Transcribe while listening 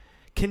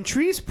Can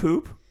trees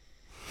poop?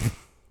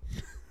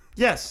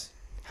 Yes.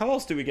 How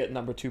else do we get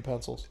number 2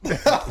 pencils?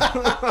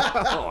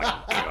 Oh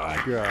my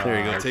god.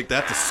 There you go. Take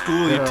that to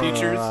school, you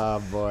teachers. Oh,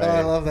 boy. Oh,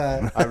 I love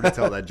that. I'm going to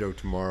tell that joke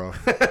tomorrow.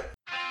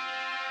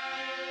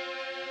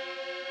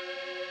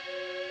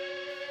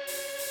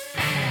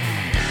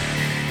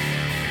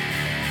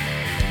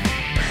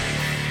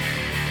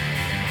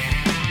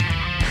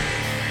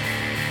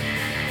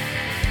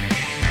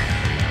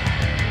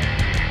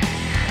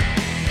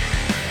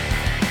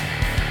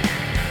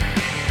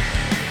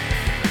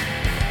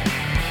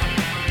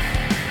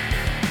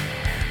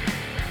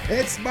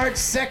 It's March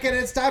 2nd.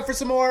 It's time for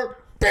some more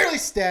Barely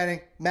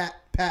Standing. Matt,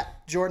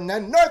 Pat, Jordan,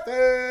 and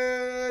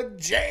Northern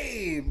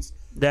James.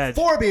 Dad.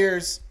 4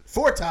 beers,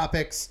 4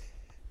 topics,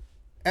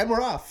 and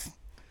we're off.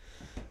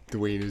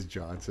 Dwayne is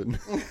Johnson.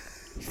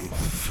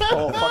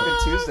 Oh, fucking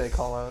Tuesday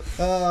call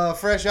out.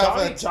 Fresh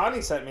off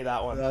Johnny sent me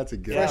that one. That's a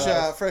good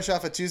fresh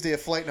off a Tuesday, a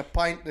flight and a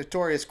pint,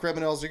 Notorious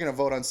Criminals. You're going to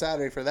vote on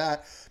Saturday for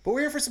that. But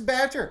we're here for some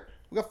banter.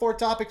 We got 4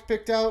 topics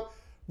picked out.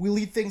 We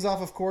lead things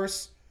off, of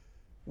course,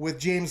 with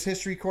James'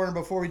 History Corner.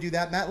 Before we do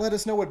that, Matt, let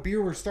us know what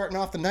beer we're starting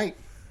off the night.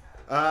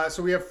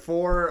 So we have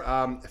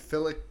 4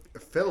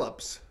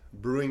 Phillips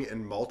Brewing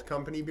and Malt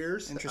Company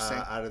beers. Interesting.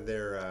 Out of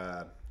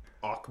their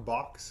Ock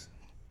box.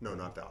 No,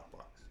 not the Ock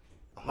box.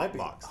 A Might hop be.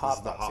 box. Hop This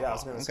is the box. hop Yeah, I was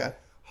box. going to say. Okay.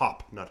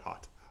 Hop, not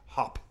hot.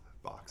 Hop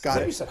box. Got I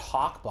thought it. you said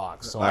Hawk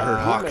box. So I heard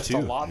we Hawk missed too. A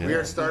lot Yeah. We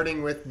there. are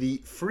starting with the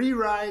Free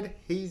Ride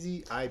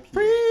Hazy IPA.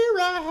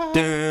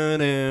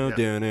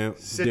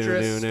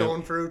 Citrus,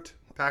 stone fruit,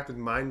 packed with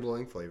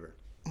mind-blowing flavor.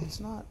 It's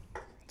not.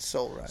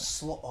 Soul Ride.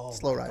 Slow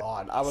Slow ride.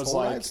 God. I was Slow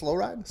like. Ride? Slow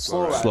Ride?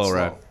 Slow ride. Slow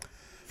ride.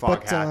 Fog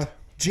But hat.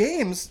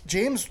 James,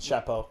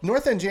 Chepo.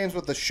 North End James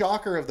with the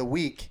shocker of the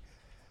week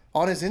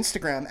on his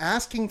Instagram,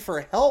 asking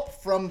for help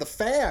from the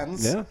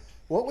fans. Yeah.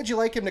 What would you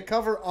like him to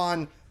cover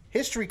on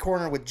History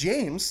Corner with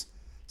James?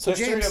 So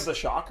History James, of the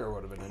Shocker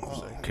would have been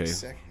interesting. Okay,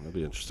 Sick. that'll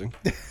be interesting.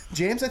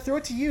 James, I throw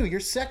it to you. Your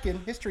second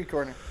History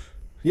Corner.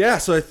 Yeah,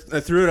 so I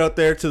threw it out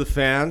there to the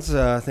fans.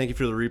 Thank you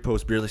for the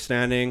repost, Barely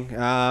Standing.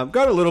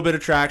 Got a little bit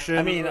of traction.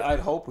 I mean, I'd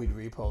hope we'd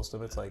repost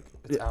them. It's like,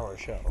 it's our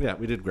show. yeah,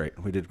 we did great.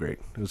 We did great.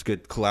 It was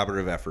good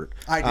collaborative effort.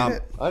 I did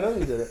it. I know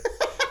you did it.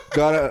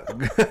 Got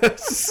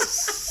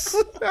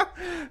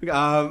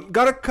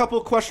a couple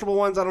questionable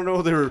ones. I don't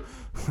know. They were.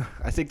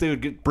 I think they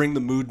would bring the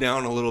mood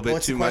down a little bit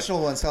What's too the much.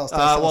 questionable ones? Tell us.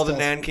 Well, the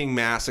Nanking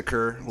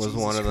Massacre was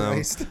Jesus one of them.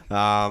 Christ.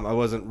 I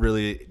wasn't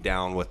really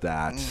down with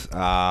that.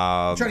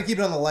 I'm trying to keep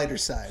it on the lighter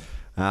side.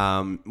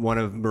 One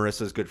of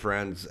Marissa's good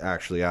friends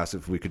actually asked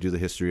if we could do the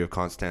history of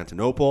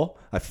Constantinople.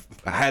 I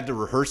had to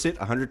rehearse it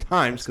 100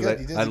 times good. You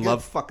because did I good.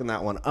 love fucking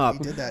that one up. You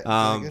did that.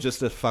 Really good. Just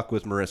to fuck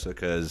with Marissa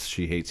because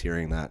she hates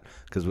hearing that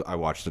because I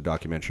watched a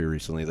documentary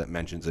recently that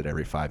mentions it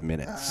every 5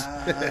 minutes.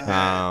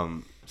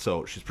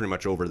 So she's pretty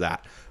much over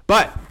that.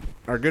 But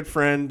our good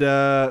friend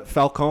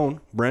Falcone,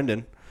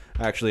 Brendan,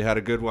 actually had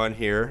a good one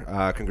here.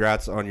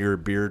 Congrats on your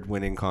beard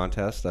winning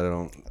contest.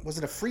 Was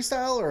it a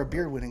freestyle or a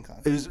beer winning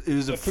contest? It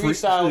was a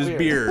freestyle It was beard.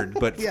 beard,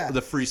 but Yeah. the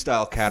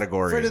freestyle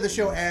category. Friend of the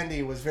show,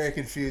 Andy, was very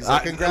confused.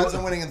 Like, congrats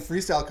on winning in the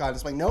freestyle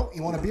contest. I'm like, nope,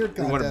 you won a beard We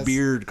contest. want a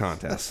beard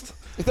contest.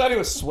 You thought he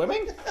was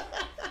swimming?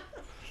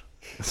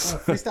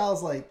 Freestyle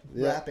is like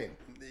rapping.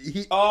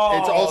 It's Oh,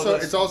 also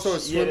a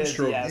swim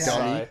stroke, yes,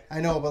 Johnny. sorry.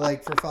 I know, but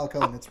like for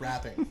Falcone, it's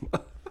rapping.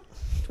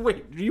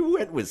 Wait, you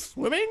went with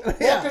swimming?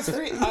 Yeah. Because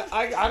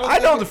I don't. I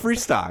know think the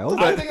freestyle,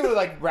 I but think of it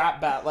like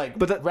rap battle. Like,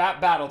 But rap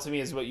battle to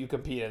me is what you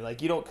compete in.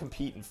 Like, you don't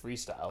compete in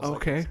freestyles. Like,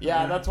 Okay.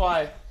 yeah, that's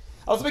why.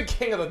 I was a big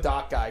King of the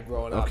Dot guy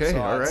growing up. okay,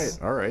 so all it's-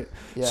 right, all right.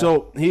 Yeah.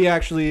 So he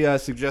actually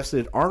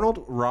suggested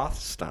Arnold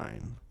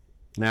Rothstein.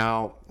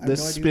 Now have this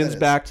no idea who spins that is.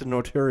 back to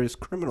Notorious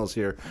Criminals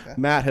here.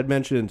 Matt had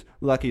mentioned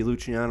Lucky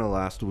Luciano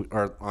last week,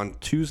 or on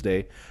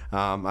Tuesday.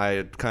 I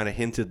had kind of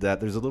hinted that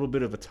there's a little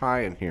bit of a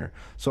tie in here.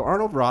 So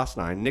Arnold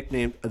Rothstein,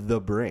 nicknamed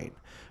the Brain,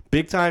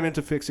 big time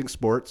into fixing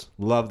sports.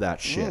 Love that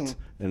shit.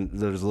 And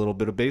there's a little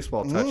bit of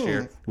baseball touch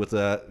here with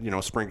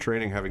spring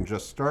training having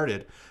just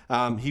started.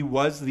 He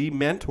was the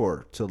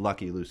mentor to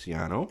Lucky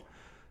Luciano.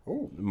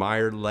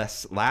 Meyer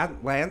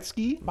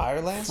Lansky,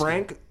 Meyer Lansky.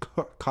 Frank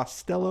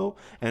Costello,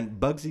 and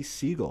Bugsy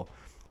Siegel.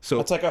 So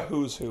It's like a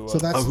who's who. So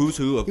that's a who's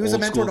who of He was a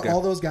old mentor school to guys.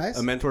 all those guys?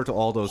 A mentor to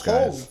all those Holy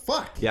guys.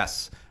 fuck.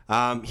 Yes.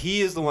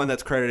 He is the one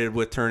that's credited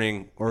with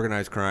turning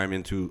organized crime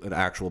into an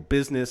actual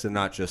business and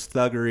not just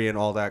thuggery and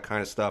all that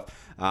kind of stuff.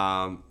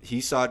 He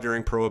saw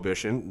during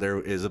Prohibition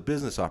there is a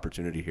business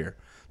opportunity here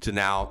to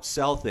now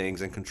sell things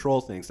and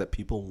control things that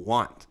people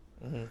want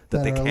that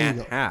they That are can't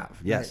illegal. have.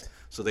 Yes. Right.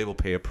 So they will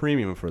pay a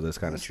premium for this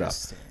kind of stuff.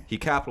 Interesting. He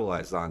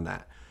capitalized on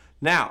that.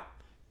 Now,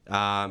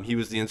 he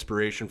was the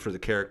inspiration for the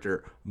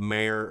character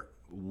Mayor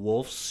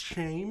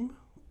Wolfsheim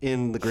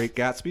in The Great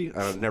Gatsby.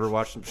 I've never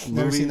watched the movie,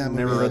 Never seen that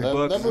movie never read the either.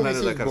 books, That movie none of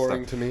that seems kind of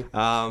boring stuff. to me.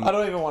 I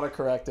don't even want to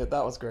correct it.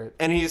 That was great.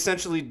 And he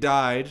essentially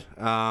died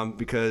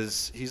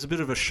because he's a bit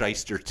of a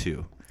shyster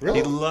too.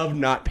 Really? He loved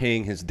not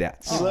paying his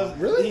debts. He lived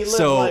really?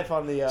 life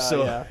on the.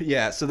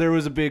 So there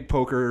was a big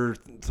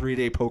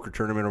 3-day poker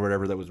tournament or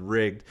whatever that was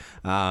rigged,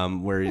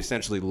 where he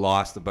essentially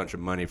lost a bunch of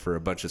money for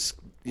a bunch of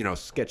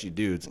sketchy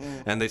dudes.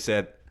 And they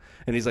said,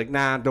 and he's like,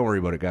 nah, don't worry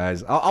about it,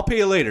 guys. I'll pay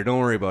you later. Don't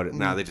worry about it.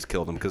 Nah, they just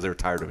killed him because they were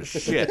tired of his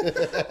shit.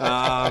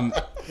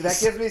 That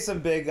gives me some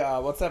big.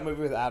 What's that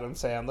movie with Adam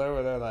Sandler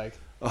where they're like,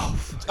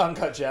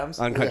 Uncut Gems?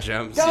 Uncut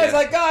Gems. Guys, yeah.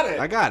 I got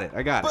it.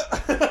 I got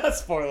it.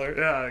 Spoiler.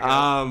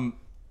 Yeah.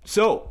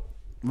 So,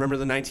 remember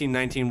the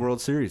 1919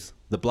 World Series?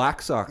 The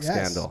Black Sox Yes.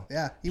 scandal.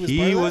 Yeah, He he was, was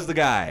part of that? the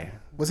guy.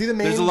 Was he the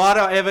main? There's a lot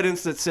of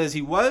evidence that says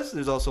he was.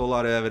 There's also a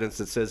lot of evidence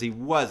that says he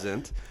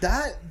wasn't.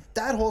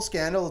 That whole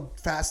scandal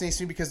fascinates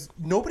me because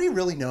nobody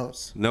really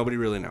knows. Nobody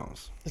really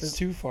knows. It's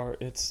too far.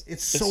 It's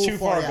so too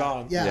far yeah.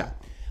 gone. Yeah. Yeah.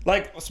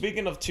 Like,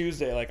 speaking of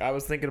Tuesday, like I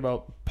was thinking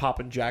about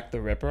popping Jack the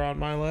Ripper on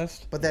my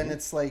list. But then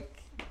it's like,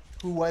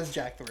 who was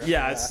Jack the Ripper?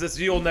 Yeah, it's this.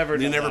 You'll never.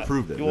 You know never that.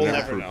 proved it. You will You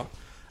never never proved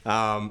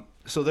know.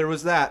 So there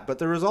was that, but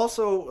there was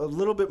also a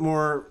little bit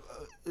more.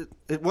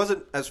 It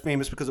wasn't as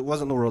famous because it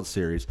wasn't the World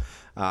Series,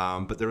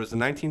 but there was the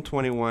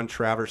 1921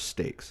 Travers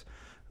Stakes,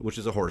 which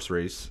is a horse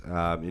race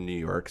in New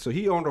York. So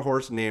he owned a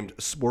horse named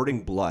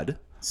Sporting Blood.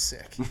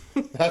 Sick.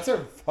 That's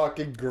a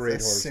fucking great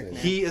That's horse sick, name.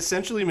 man. He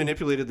essentially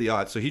manipulated the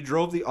odds. So he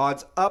drove the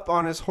odds up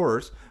on his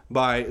horse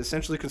by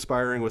essentially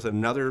conspiring with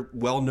another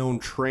well-known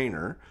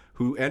trainer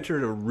who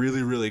entered a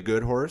really, really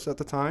good horse at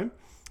the time.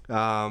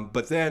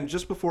 But then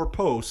just before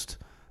post,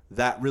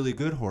 that really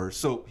good horse.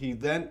 So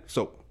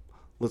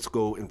let's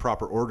go in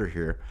proper order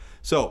here.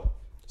 So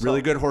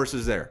really good horse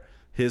is there.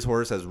 His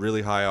horse has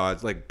really high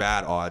odds, like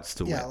bad odds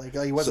to win. Yeah, like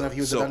he wasn't. He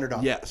was an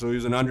underdog. Yeah, so he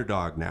was an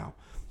underdog now.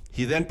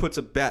 He then puts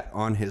a bet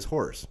on his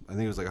horse. I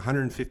think it was like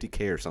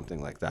 150K or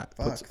something like that.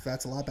 Fuck,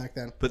 that's a lot back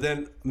then. But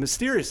then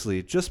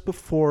mysteriously, just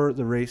before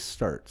the race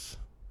starts,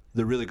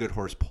 the really good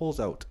horse pulls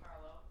out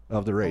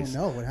of the Oh race.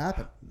 no, what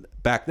happened?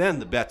 Back then,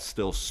 the bet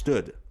still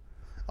stood.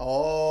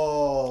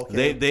 Oh,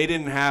 okay. They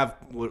didn't have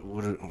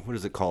what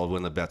is it called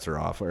when the bets are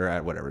off or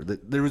at whatever.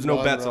 There was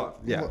no bets on.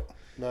 Yeah.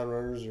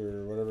 Non-runners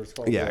or whatever it's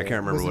called. Yeah, I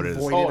can't remember what it is.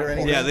 Voided or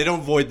anything? Yeah, they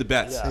don't void the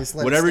bets. Yeah. They just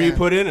let it Whatever you stand.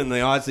 put in and the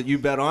odds that you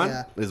bet on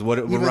Yeah. is what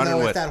we're Even running though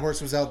if with. that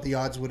horse was out, the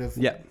odds would have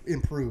Yeah.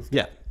 improved.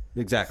 Yeah,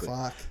 exactly.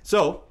 Fuck.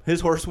 So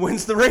his horse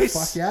wins the race.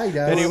 Fuck yeah, he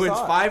does. And he Well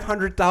wins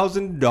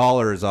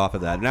 $500,000 off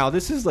of that. Now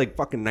this is like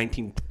fucking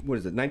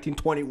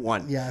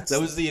 1921. Yeah, it's- that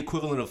was the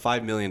equivalent of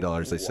 $5 million.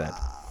 They said.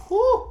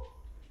 Woo.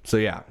 So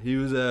yeah, he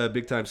was a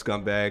big time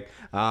scumbag.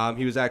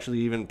 He was actually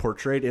even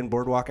portrayed in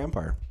Boardwalk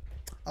Empire.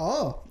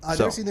 Oh, I've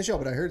So- never seen the show,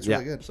 but I heard it's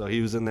really good. So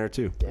he was in there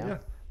too. Yeah.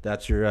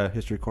 That's your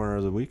history corner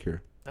of the week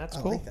here. That's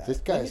I cool. like that. This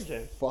guy's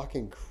James.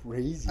 fucking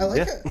crazy. I like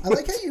Yeah. how, I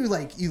like how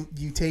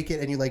you take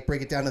it and you like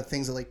break it down to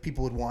things that like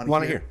people would want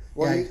to hear.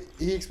 Well, Yeah,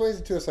 he explains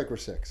it to us like we're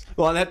six.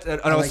 Well, and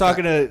I was like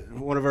talking to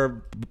one of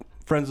our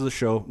friends of the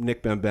show,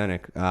 Nick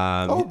Bembenek.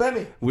 Oh,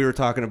 Benny. We were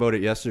talking about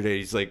it yesterday.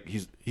 He's like,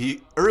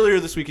 he earlier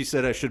this week he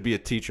said I should be a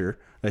teacher,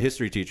 a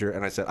history teacher,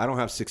 and I said I don't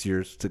have 6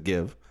 years to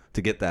give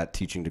to get that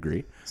teaching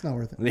degree. it's not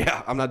worth it.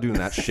 Yeah, I'm not doing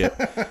that shit.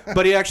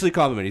 But he actually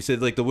complimented. He said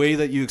like the way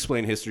that you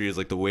explain history is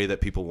like the way that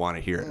people want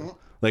to hear it.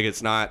 Like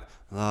it's not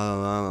la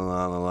la la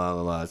la la la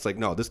la la. It's like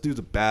no, this dude's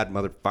a bad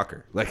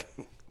motherfucker. Like,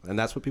 and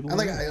that's what people. I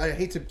like. want. I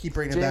hate to keep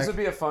bringing it James back. would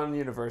be a fun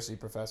university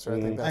professor.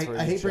 I think that's where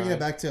I he'd hate bringing it shine.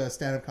 back to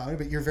stand-up comedy,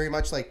 but you're very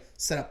much like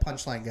set up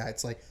punchline guy.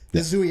 It's like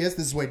this is who he is.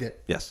 This is what he did.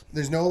 Yes.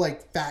 There's no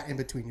like fat in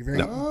between. You're very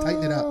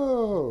tighten it up.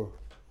 Oh,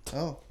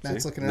 Oh,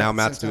 Matt's looking at Now it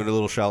Matt's doing a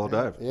little shallow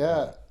dive.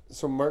 yeah.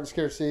 So Martin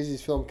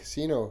Scorsese's film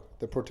Casino,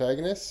 the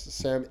protagonist,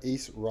 Sam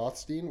Ace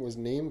Rothstein, was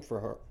named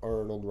for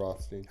Arnold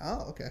Rothstein.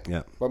 Oh, okay.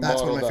 Yeah. But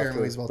That's one of modeled my favorite after-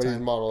 movies of all But he's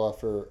time. modeled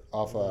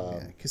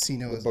off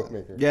Casino the is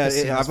bookmaker. Yeah,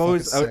 Casino's I've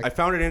always fucking sick. I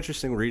found it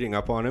interesting reading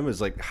up on him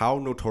is like how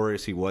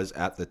notorious he was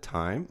at the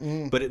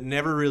time, but it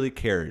never really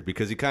carried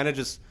because he kind of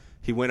just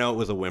he went out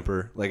with a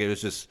whimper. Like it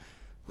was just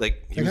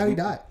like Like, how did he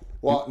die?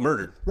 Well,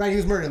 murdered Right, he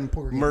was murdered in the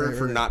poker game. murdered right,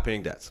 for right. not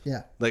paying debts.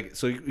 Yeah. Like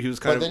so he was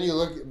kind but of then you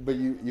look, but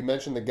you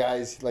mentioned the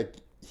guys like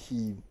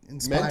he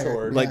Inspired,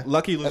 mentored. like yeah.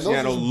 Lucky And those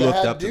Luciano are looked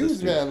bad up to dudes, this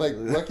dude. man. Like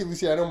Lucky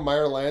Luciano,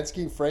 Meyer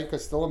Lansky, Frank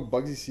Costello, and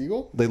Bugsy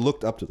Siegel. They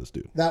looked up to this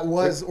dude. That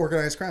was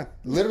organized crime.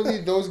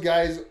 Literally, those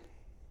guys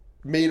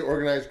made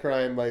organized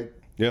crime like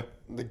Yeah.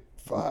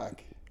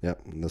 fuck. Yeah.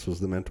 And this was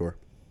the mentor.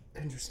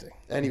 Interesting.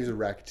 And he was a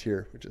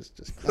racketeer, which is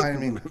just. I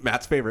mean,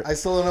 Matt's favorite. I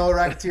still don't know what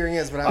racketeering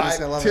is, but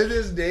obviously I love to it.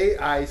 this day,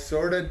 I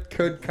sort of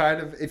could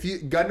kind of, if you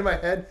gun to my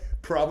head,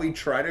 probably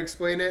try to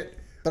explain it.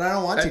 But I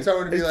don't want And to.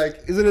 someone would be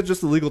like, Isn't it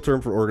just a legal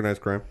term for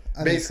organized crime?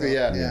 I think basically,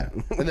 so. yeah.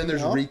 And then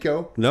there's No?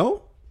 RICO.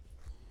 No.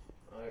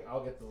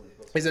 I'll get the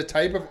legal. Is a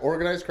type of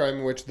organized crime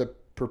in which the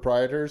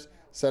proprietors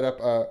set up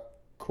a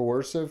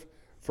coercive,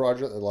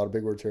 fraudulent, a lot of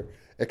big words here,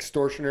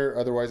 extortioner,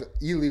 otherwise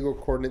illegal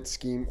coordinate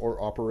scheme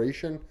or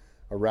operation,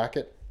 a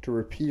racket, to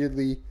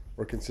repeatedly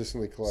or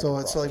consistently collect. So,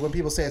 profit. so like when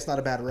people say it's not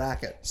a bad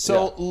racket,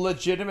 So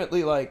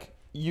legitimately, like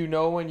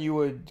when you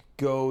would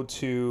go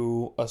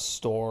to a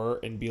store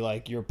and be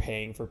like, you're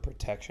paying for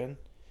protection.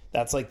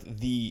 That's like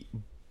the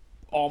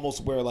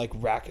almost where like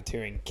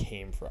racketeering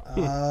came from.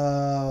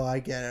 oh, I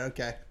get it.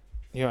 Okay,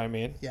 You know what I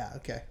mean? yeah,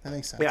 okay, that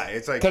makes sense. yeah,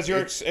 it's like Because you're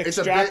it's a bit-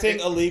 extracting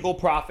illegal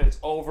profits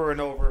over and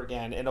over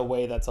again in a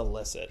way that's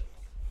illicit.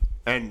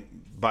 and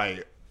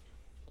by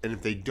and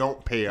if they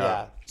don't pay Yeah.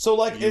 up, So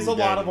like, you is a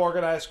lot then- of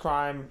organized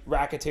crime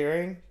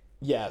racketeering?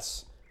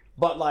 Yes.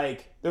 But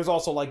like, there's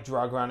also like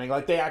drug running.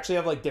 Like, they actually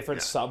have like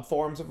different sub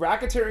forms.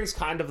 Racketeering is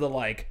kind of the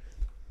like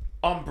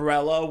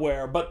umbrella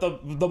where, but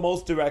the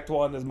most direct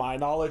one, is my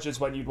knowledge, is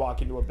when you'd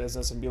walk into a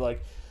business and be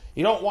like,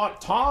 you don't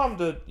want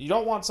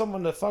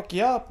someone to fuck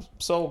you up,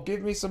 so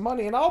give me some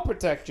money and I'll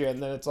protect you.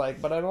 And then it's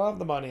like, but I don't have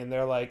the money. And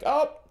they're like,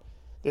 oh,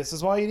 this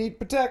is why you need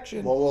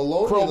protection. well, we'll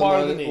loan you the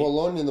Crowbar to the money. knee. We'll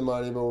loan you the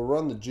money, but we'll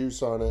run the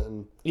juice on it,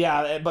 and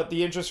But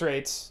the interest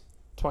rate's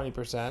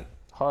 20%.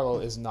 Harlow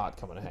is not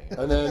coming to hang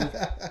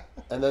out.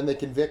 and then they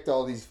convict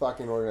all these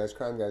fucking organized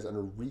crime guys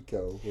under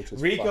RICO, which is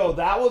Rico, fucking-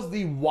 that was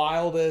the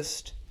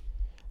wildest.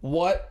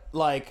 What,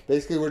 like,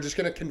 basically we're just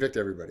gonna convict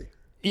everybody,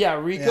 yeah,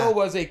 Rico Yeah.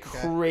 was a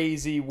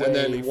crazy way and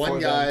then one for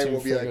guy them to will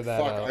be figure like,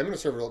 that "Fuck, out. I'm gonna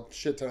serve a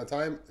shit ton of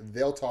time."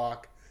 They'll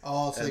talk.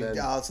 Oh, so And they,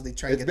 then so they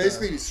try and It's get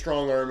basically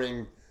strong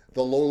arming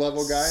the low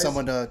level guys,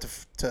 someone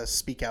to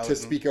speak out. to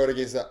speak out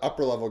against the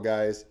upper level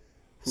guys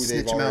who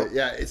Snitch they've 'em already. out.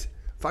 Yeah, it's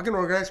fucking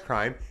organized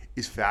crime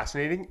is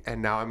fascinating,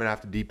 and now I'm gonna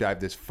have to deep dive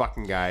this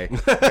fucking guy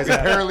because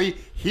apparently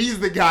he's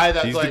the guy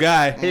that's He's the like,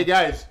 guy. "Hey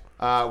guys,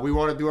 we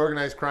want to do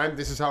organized crime.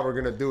 This is how we're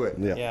gonna do it."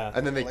 Yeah. Yeah.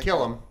 And then they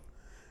kill him,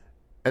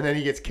 and then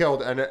he gets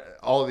killed, and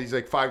all of these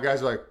like 5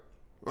 guys are like,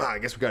 "Well, I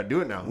guess we gotta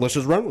do it now." Let's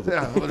just run with it.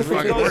 Yeah, let's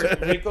fucking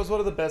work. Rico's one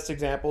of the best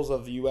examples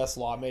of U.S.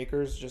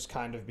 lawmakers just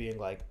kind of being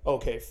like,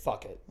 okay,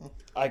 fuck it.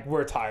 Like,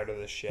 we're tired of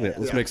this shit. Yeah,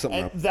 let's make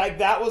something And up.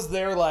 that was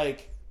their,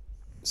 like,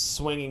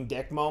 swinging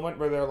dick moment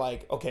where they're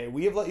like, okay,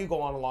 we have let you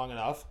go on long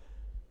enough.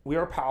 We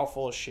are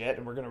powerful as shit,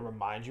 and we're going to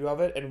remind you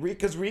of it. And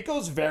because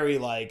Rico's very,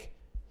 like,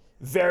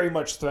 very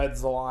much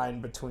threads the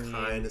line between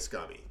Kind of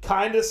scummy.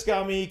 kind of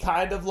scummy,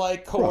 kind of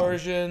like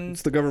coercion,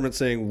 It's the government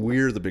saying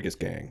we're the biggest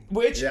gang.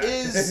 which Yeah,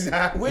 is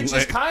exactly. which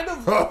is kind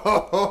of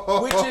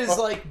which is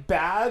like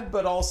bad,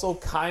 but also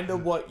kind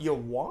of what you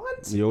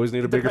want. You always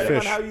need a bigger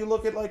Depending fish. on how you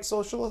look at like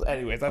socialism.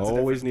 Anyways, that's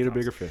Always need a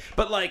different bigger fish.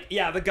 But like,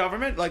 yeah, the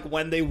government, like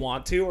when they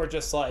want to, are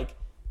just like,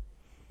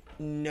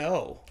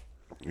 no.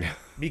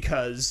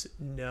 Because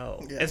no,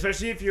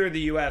 especially if you're in the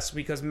U.S.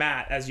 Because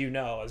Matt, as you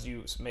know, as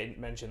you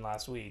mentioned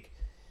last week,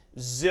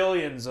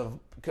 zillions of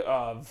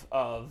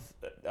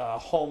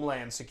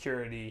Homeland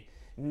Security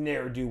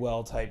ne'er do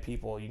well type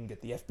people. You can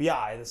get the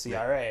FBI, the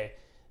CIA,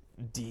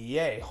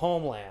 DEA,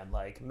 Homeland.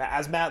 Like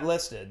as Matt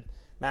listed,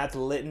 Matt's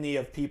litany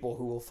of people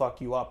who will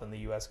fuck you up in the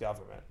U.S.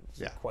 government.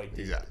 It's quite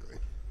deep. Exactly.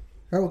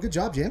 All right, well, good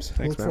job, James.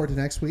 Look Matt. forward to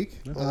next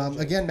week.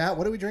 Again, Matt,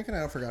 what are we drinking?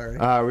 I forgot already.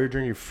 We were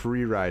drinking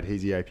Free Ride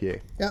Hazy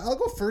IPA. Yeah, I'll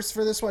go first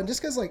for this one, just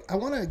because like I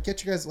want to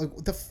get you guys like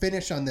the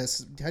finish on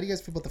this. How do you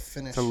guys feel about the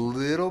finish? It's a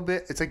little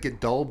bit. It's like a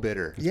dull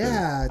bitter.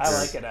 Yeah, I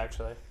it's, like it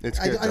actually. It's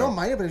I good. don't though.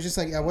 mind it, but it's just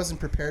like I wasn't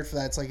prepared for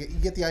that. It's like you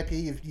get the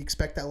IPA, you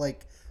expect that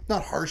like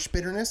not harsh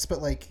bitterness,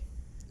 but like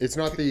It's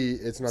not the.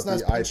 It's not not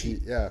as the punchy. IP.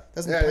 Yeah.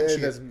 Doesn't yeah, punch you.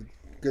 that's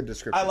good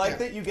description. I like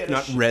that you get a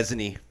Not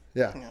resiny.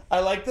 Yeah.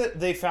 I like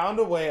that they found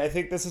a way. I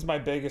think this is my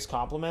biggest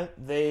compliment.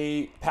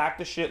 They packed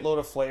a shitload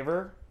of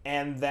flavor,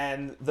 and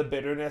then the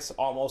bitterness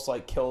almost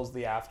like kills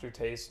the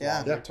aftertaste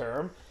longer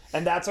term.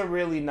 And that's a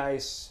really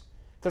nice.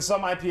 Because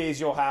some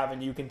IPAs you'll have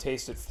and you can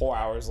taste it 4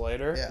 hours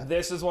later. Yeah.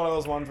 This is one of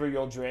those ones where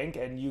you'll drink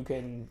and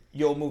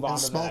you'll move on a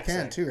to the small next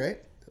can thing. too,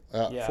 right?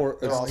 Yeah.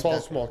 It's I like 12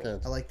 that. small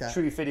cans. I like that.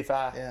 True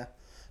 55. Yeah.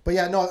 But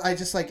yeah, no, I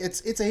just like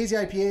it's a hazy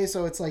IPA,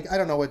 so it's like I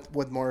don't know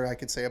what more I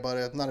could say about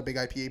it. I'm not a big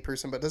IPA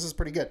person, but this is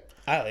pretty good.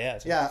 Oh yeah.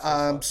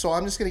 Yeah. So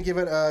I'm just gonna give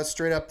it a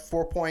straight up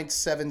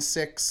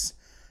 4.76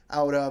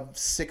 out of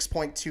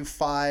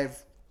 6.25.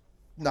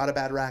 Not a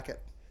bad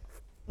racket.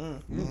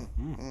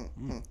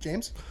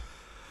 James.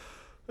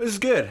 This is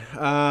good.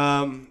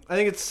 I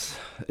think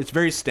it's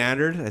very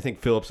standard. I think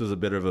Phillips is a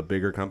bit of a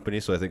bigger company,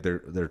 so I think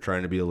they're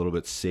trying to be a little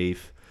bit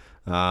safe.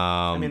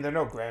 I mean, they're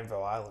no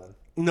Granville Island.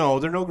 No,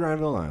 they're no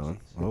Granville Island.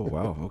 Oh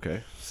wow,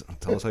 okay.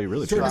 Tell us how you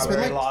really feel. Jordan, it's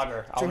been Strawberry like-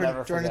 lager. I'll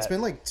never Jordan, it's forget.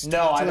 been like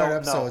No, I 200 don't.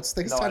 episodes. I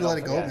think it's time to let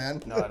it go,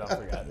 man. No, I don't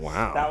forget.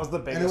 Wow. That was the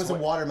biggest. And it was a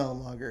one.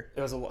 watermelon lager.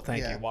 It was a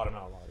thank Yeah. you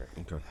watermelon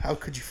lager. How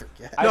could you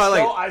forget?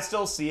 I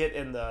still see it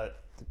in the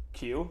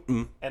queue,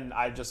 and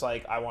I just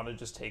like I want to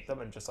just take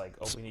them and just like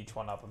open each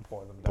one up and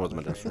pour them down. them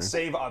the down, drain. right.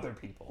 Save other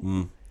people.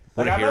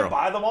 What Like a I hero. might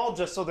buy them all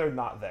just so they're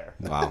not there.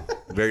 Wow,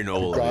 very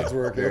noble. God's of you.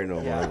 work, Very yeah.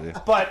 noble. Yeah. Of you.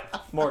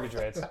 But mortgage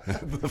rates.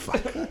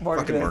 Fucking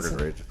Mortgage mortgage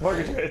rates. rates.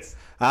 Mortgage rates.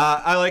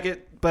 I like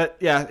it, but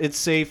yeah, it's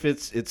safe.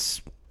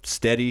 It's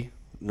steady.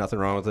 Nothing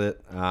wrong with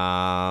it.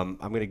 I'm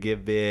gonna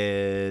give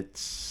it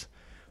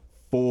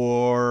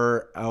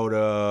 4 out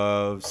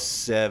of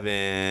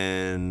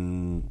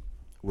 7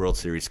 World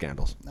Series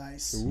scandals.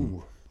 Nice.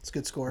 It's a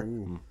good score.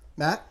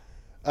 Matt?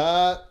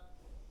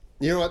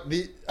 You know what?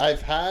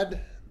 I've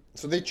had.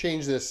 So they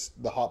changed this.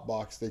 The hop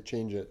box. They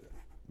change it.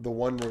 The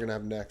one we're gonna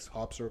have next,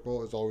 Hop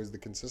Circle, is always the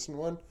consistent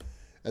one,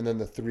 and then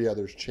the 3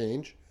 others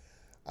change.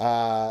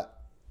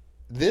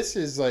 This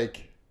is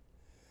like,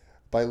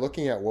 by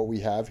looking at what we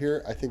have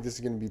here, I think this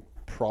is gonna be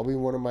probably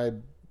one of my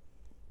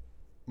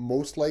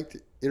most liked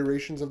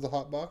iterations of the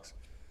hop box.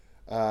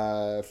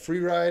 Free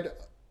Ride.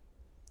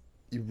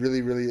 You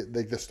really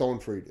like the Stone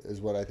Fruit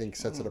is what I think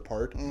sets it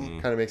apart.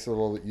 Kind of makes it a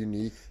little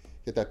unique.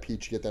 Get that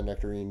peach, get that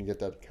nectarine, you get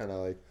that kind of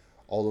like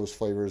all those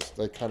flavors,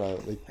 like kind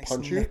of like Nice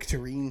punch you.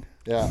 nectarine.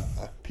 Yeah,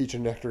 peach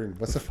and nectarine.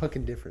 What's the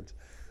fucking difference?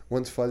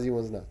 One's fuzzy,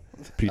 one's not.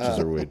 Peaches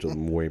are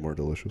way more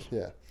delicious.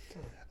 Yeah.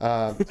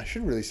 I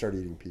should really start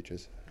eating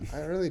peaches.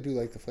 I really do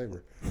like the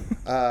flavor.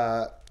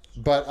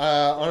 But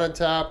on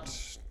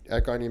Untapped,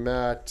 Ekani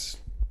Matt,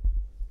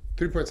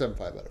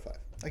 3.75 out of 5.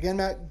 Again,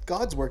 Matt,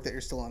 God's work that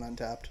you're still on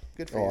Untapped.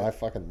 Good for Oh, you. I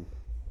fucking...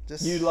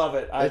 Just You love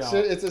it. I know.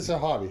 It's a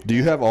hobby. Do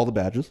you have all the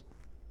badges?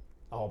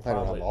 Oh, I don't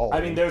have probably. all of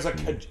I mean, them.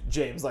 there's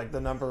James, like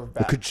the number of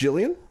A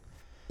kajillion?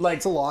 like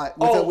it's a lot.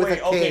 With a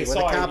K, with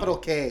a capital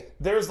K.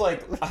 There's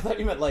like I thought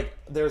you meant like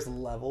there's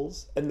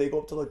levels and they go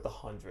up to like the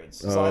hundreds.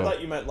 So I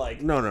thought you meant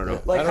like No.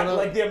 like I don't know.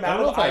 like the I amount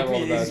don't know of if I have all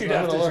the IPAs badges. you'd I'm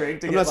have gonna to look.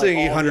 drink to I'm get not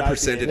saying like, all the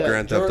 100% IPAs. in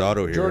Grand Theft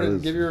Auto here. Jordan,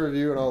 It give your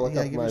review and I'll look Yeah,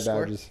 up give my your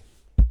score. badges.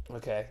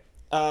 Okay.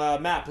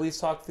 Matt, please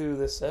talk through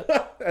this sip.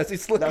 As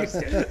he's No, looking. I'm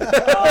just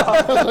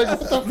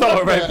kidding. No,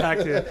 we're right back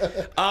to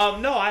it.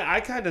 No,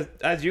 I kind of,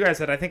 as you guys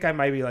said, I think I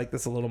might be like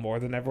this a little more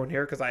than everyone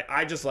here because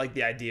I just like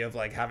the idea of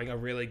like having a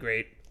really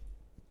great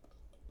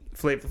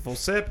flavorful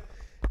sip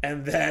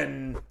and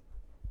then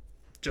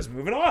just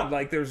moving on.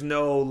 Like there's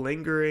no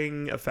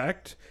lingering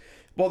effect.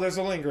 Well, there's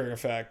a lingering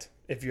effect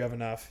if you have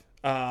enough.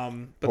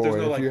 But there's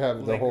no if like you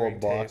have the whole lingering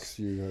box, taste.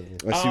 you...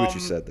 I see what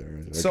you said there.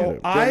 I So get it.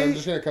 I'm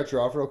just going to cut you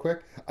off real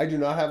quick. I do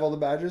not have all the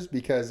badges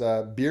because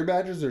beer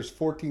badges, there's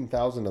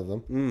 14,000 of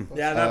them.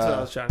 Yeah, that's what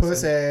I was trying to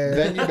say.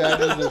 Pussy. Venue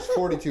badges, there's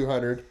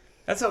 4,200.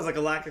 That sounds like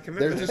a lack of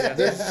commitment.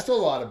 There's just a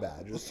lot of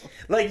badges.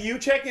 Like you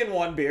check in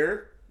one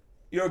beer,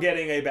 you're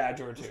getting a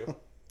badge or two.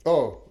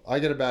 Oh, I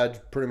get a badge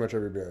pretty much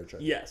every beer I try.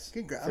 Yes.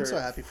 Congrats. I'm so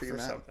happy for you,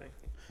 Matt. something.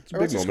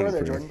 What's your score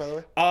moment there, for Jordan, by the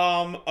way?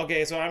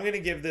 Okay, so I'm gonna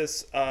give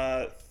this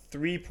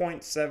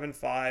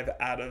 3.75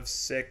 out of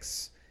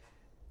 6.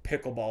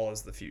 Pickleball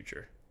is the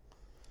future.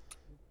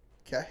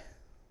 Okay.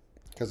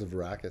 Because of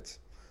rackets.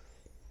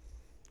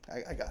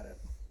 I got it.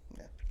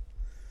 Yeah.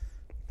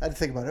 I had to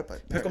think about it,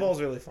 but... Pickleball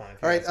is really fun.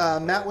 All right,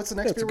 Matt, what's the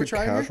next It's a beer we're good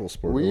trying here? casual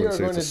sport. I We wouldn't are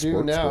say going it's to a do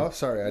sport now... sport.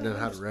 Sorry, I didn't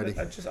have it ready.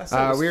 I said it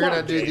was We're fun,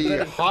 going to do Jake, the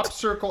but Hop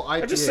Circle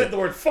IPA. I just said the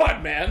word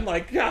fun, man.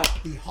 Like, yeah.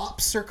 The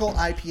Hop Circle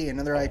IPA,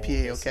 another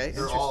IPA, okay?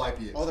 They're all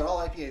IPAs. Oh, they're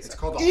all IPAs. It's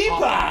called a Ipa!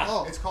 hop.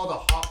 Oh. It's called a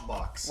hop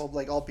box. Well,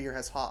 like all beer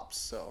has hops,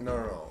 so...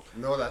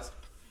 No, that's.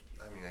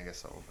 I mean, I guess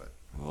so, but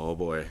Oh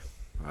boy,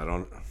 I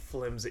don't.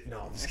 Flimsy.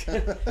 No, I'm just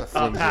kidding.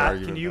 flimsy Pat,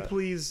 argument, can you but-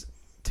 please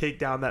take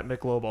down that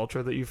Michelob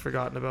Ultra that you've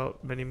forgotten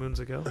about many moons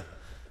ago?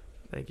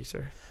 Thank you,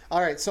 sir. All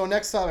right, so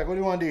next topic. What do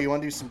you want to do? You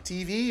want to do some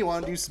TV? You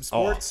want to do some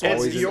sports? It's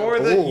Always you're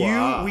is- the Oh, you.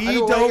 wow. We I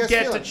know, what are you don't guys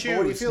get feeling? to What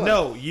are you choose. feeling?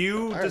 No,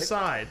 you right.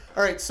 decide.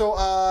 All right, so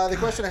the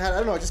question I had, I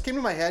don't know, it just came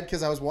to my head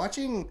because I was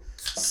watching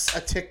a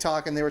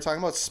TikTok and they were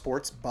talking about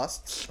sports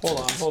busts.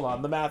 Hold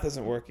on. The math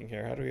isn't working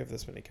here. How do we have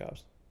this many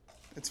cups?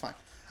 It's fine.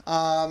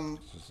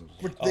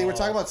 They were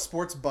talking about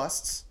sports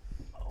busts,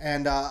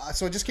 and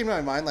so it just came to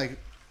my mind, like,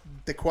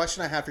 the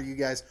question I have for you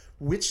guys,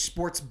 which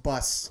sports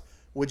busts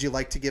would you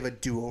like to give a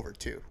do-over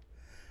to?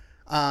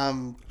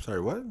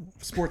 Sorry, what?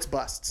 Sports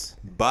busts.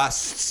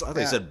 Busts. I thought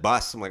you Yeah. said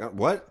bust. I'm like,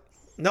 what?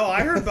 No,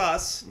 I heard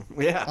bus.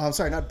 Yeah. I'm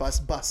sorry, not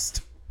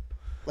bust.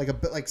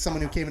 Like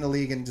someone who came in the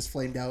league and just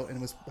flamed out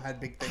and had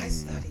big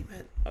things.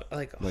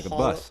 Like Like a Hall-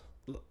 bus.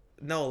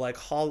 No, like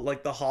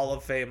the Hall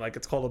of Fame. Like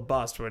it's called a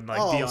bust when like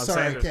Oh, Deion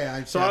sorry, Sanders.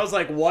 okay, So I was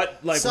like,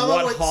 what? Like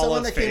Someone, what Hall someone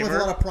of that came with a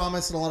lot Famer? of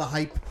promise and a lot of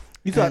hype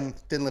thought- and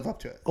didn't live up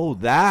to it. Oh,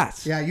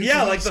 that. Yeah,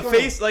 Yeah, like the just go-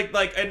 face, like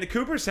in the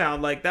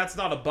Cooperstown, like that's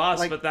not a bust,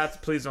 Like- but that's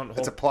please don't.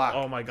 Hold, a plaque.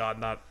 Oh my God,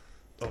 not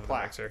over the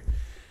plaque. mixer.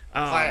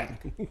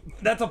 Plaque.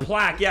 That's a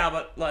plaque, yeah,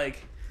 but like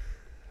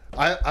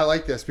I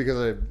like this because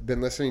I've been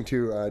listening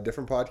to a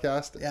different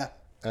podcast. Yeah.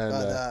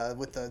 And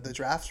With the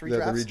drafts, the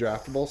redrafts.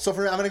 redraftables. So I'm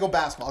going to go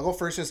basketball. I'll go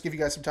first just to give you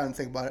guys some time to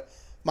think about it.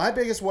 My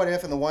biggest what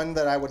if and the one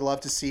that I would love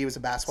to see was a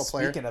basketball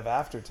player. Speaking of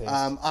aftertaste,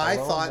 I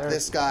thought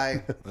this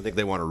guy... I think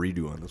they want a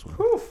redo on this one.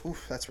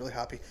 Oof, that's really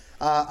happy.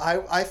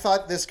 I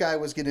thought this guy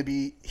was going to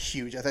be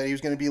huge. I thought he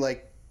was going to be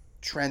like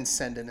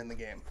transcendent in the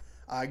game.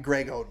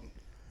 Greg Oden.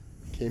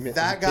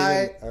 That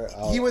guy,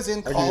 he was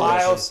in college.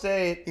 Ohio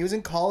State. He was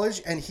in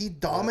college and he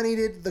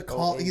dominated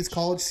his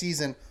college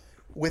season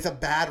with a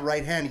bad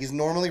right hand. He's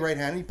normally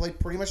right-handed. He played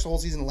pretty much the whole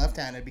season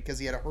left-handed because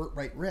he had a hurt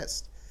right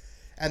wrist.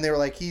 And they were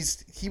like, he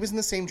was in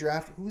the same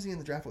draft. Who was he in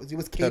the draft? He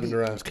was Kevin KD.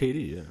 Durant. It's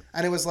KD, yeah.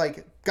 And it was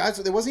like, guys,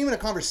 there wasn't even a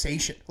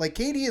conversation. Like,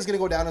 KD is going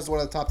to go down as one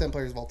of the top 10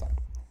 players of all time.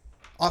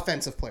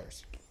 Offensive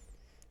players.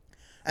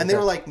 And they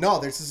were like, no,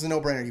 this is a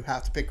no-brainer. You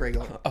have to pick Greg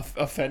Oden.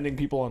 Offending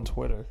people on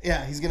Twitter.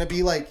 Yeah, he's going to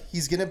be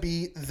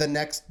the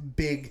next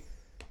big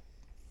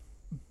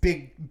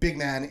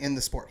man in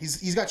the sport.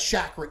 He's got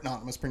Shaq written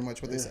on him, is pretty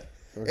much what they said.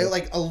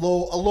 Like a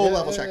low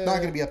level Shaq, not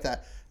going to be up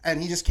that.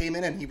 And he just came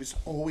in and he was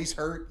always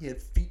hurt. He had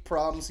feet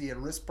problems. He had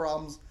wrist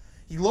problems.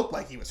 He looked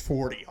like he was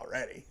 40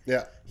 already.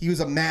 Yeah. He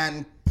was a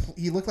man.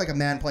 He looked like a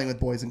man playing with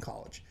boys in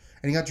college.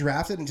 And he got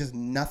drafted and just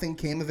nothing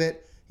came of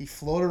it. He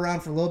floated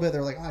around for a little bit.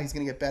 They're like, he's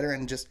going to get better.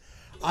 And just,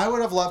 I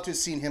would have loved to have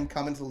seen him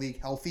come into the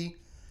league healthy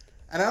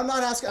And I'm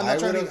not asking. I'm I not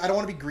trying to. would've- I don't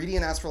want to be greedy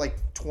and ask for like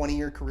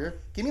 20-year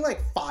career. Give me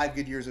like 5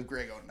 good years of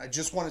Greg Oden. I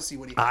just want to see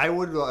what he. I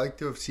would like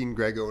to have seen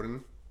Greg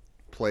Oden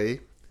play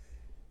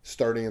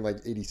starting in like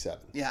 87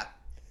 Yeah,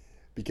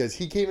 because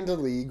he came into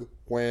the league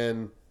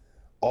when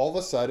all of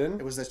a sudden.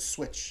 it was a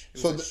switch. It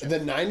So was a shift. the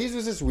 90s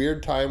was this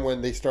weird time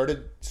when they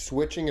started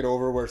switching it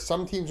over where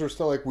some teams were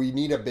still like, we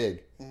need a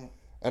big.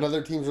 And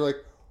other teams were like,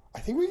 I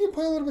think we can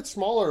play a little bit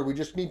smaller. We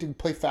just need to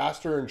play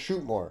faster and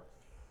shoot more.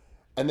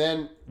 And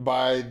then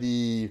by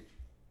the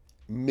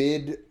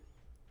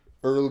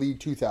early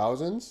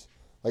 2000s,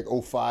 like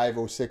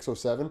 05, 06,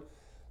 07,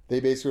 they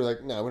basically were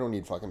like, no, we don't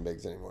need fucking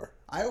bigs anymore.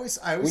 I always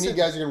We need said,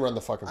 guys who can run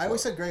the fucking I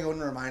always floor. said Greg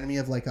Oden reminded me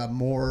of like a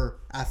more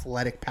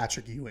athletic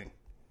Patrick Ewing.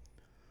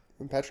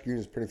 Patrick Ewing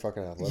is pretty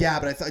fucking athletic. Yeah,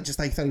 but I thought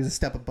he was a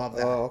step above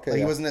that. Oh, okay, Like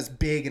yeah. he wasn't as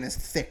big and as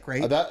thick,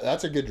 right?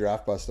 That's a good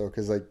draft bust, though,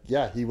 because, like,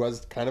 yeah, he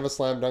was kind of a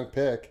slam dunk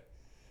pick.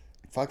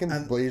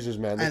 Fucking Blazers,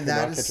 man. They and could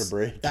that not is catch a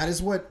break. that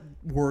is what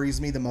worries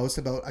me the most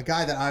about a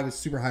guy that I was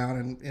super high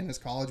on in his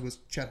college was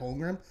Chet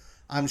Holmgren.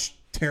 I'm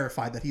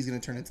terrified that he's going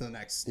to turn into the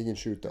next. He can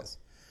shoot, though.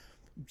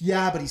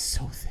 Yeah, but he's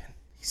so thin.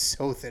 He's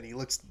so thin. He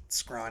looks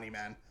scrawny,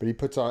 man. But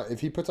if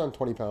he puts on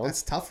 20 pounds,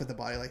 That's tough with a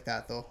body like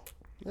that, though.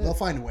 They'll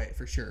find a way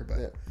for sure.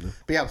 But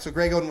yeah, so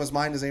Greg Oden was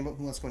mine. Does anybody?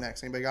 Let's go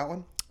next. Anybody got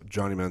one?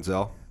 Johnny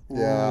Manziel.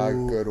 yeah,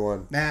 good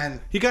one. Man,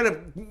 He kind of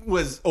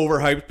was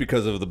overhyped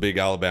because of the big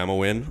Alabama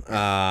win.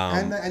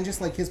 and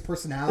just like his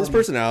personality. His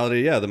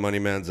personality, yeah, the Money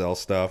Manziel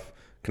stuff.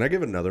 Can I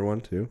give another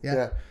one too?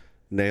 Yeah.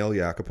 Nail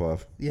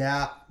Yakupov.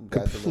 Yeah.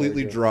 That's Completely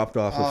another good- dropped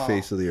off the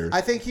face of the earth.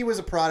 I think he was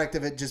a product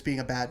of it just being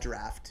a bad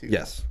draft too.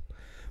 Yes.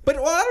 But,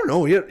 well, I don't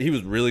know. He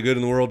was really good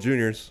in the World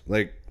Juniors.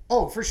 Like,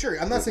 Oh, for sure.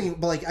 I'm not saying,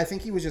 but like I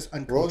think he was just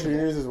World uncoachable.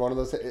 Juniors is one of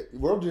those.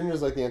 World Juniors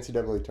is like the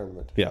NCAA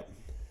tournament. yeah.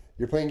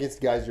 You're playing against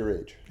guys your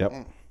age.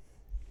 Yep.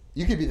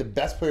 You could be the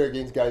best player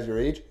against guys your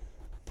age.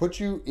 Put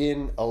you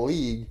in a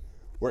league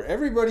where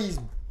everybody's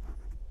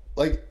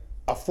like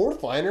a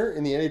fourth liner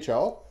in the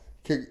NHL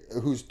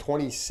who's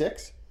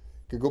 26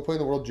 could go play in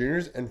the World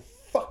Juniors and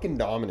fucking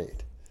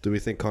dominate. Do we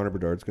think Connor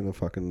Bedard's going to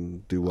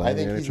fucking do well I in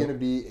the think he's NHL? going to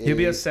be. He'll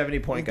be a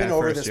 70-point We've guy been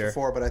over first this year.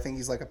 before, but I think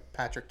he's like a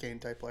Patrick Kane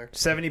type player.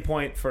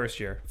 70-point first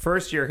year.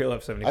 First year he'll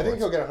have 70 I think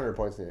points. he'll get 100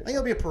 points in the I NHL. think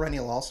he'll be a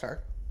perennial all-star.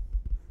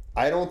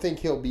 I don't think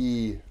he'll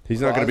be. He's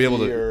not gonna be able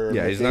to- Crosby or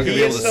yeah, he's not McDavid. gonna He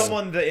be able is to-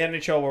 someone the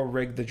NHL will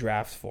rig the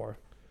draft for.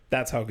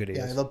 That's how good he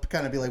Yeah, is. they'll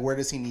kind of be like, where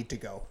does he need to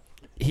go?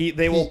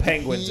 They will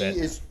Penguins he it.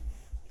 is.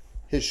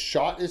 His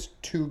shot is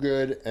too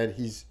good, and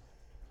his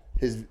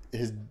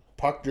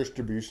puck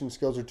distribution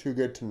skills are too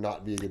good to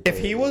not be a good player.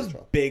 If he in the was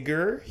NHL.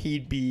 bigger,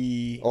 he'd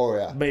be Oh,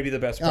 yeah. maybe the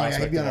best Oh prospect.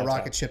 yeah, he'd be on of a all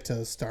rocket time. ship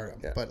to start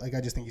him. But like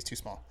I just think he's too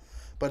small.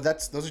 But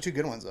those are two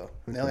good ones though.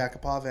 Nail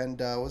Yakupov and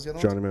what was the other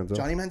Johnny one? Manziel.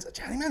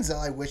 Johnny Manziel.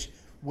 I wish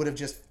would have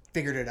just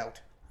figured it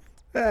out.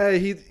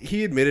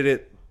 He admitted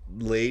it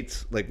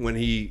late, like when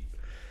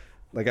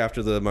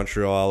after the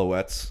Montreal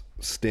Alouettes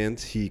stint,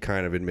 he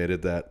kind of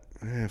admitted that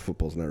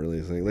football's not really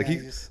a thing.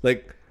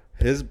 Like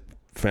his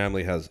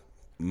family has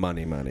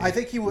money. I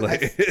think he would.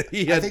 Like, I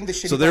think the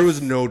shitty so there part-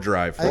 was no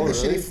drive I think for the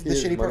it. really? shitty, the He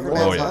is shitty part for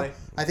money. Oh, Manziel. yeah.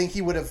 I think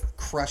he would have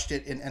crushed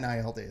it in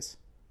NIL days.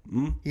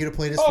 He'd have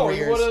played his Oh, 4 he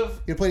years.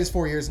 would've- He'd played his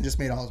 4 years and just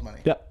made all his money.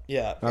 Yeah,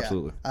 Yeah.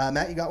 absolutely.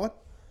 Matt, you got one?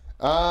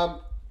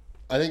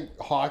 I think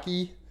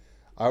hockey.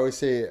 I always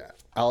say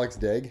Alex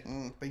Degg.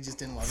 But he just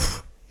didn't love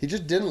it. He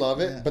just didn't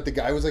love it, Yeah. but the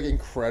guy was like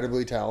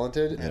incredibly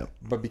talented. Yeah.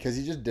 But because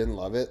he just didn't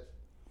love it,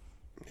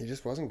 he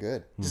just wasn't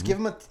good. Just give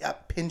him a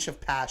pinch of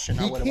passion.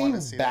 I He would have came wanted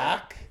to see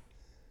that. back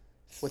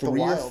With the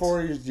 3 or Wild.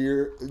 4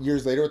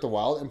 years later with the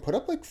Wild and put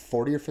up like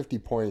 40 or 50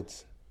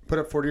 points. Put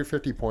up 40 or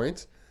 50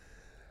 points.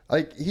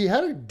 Like, he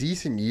had a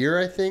decent year,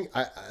 I think.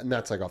 And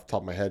that's like off the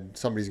top of my head.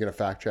 Somebody's going to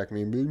fact check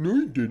me and be like, no,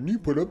 he didn't. He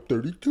put up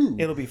 32.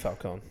 It'll be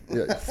Falcone.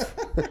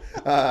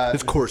 Yeah.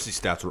 His Corsi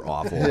stats were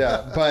awful.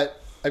 Yeah,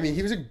 but I mean,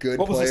 he was a good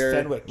What was his player.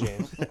 Fenwick,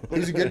 James? He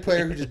was a good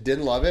player who just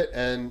didn't love it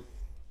and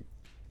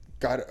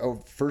got a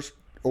first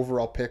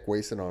overall pick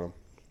wasted on him.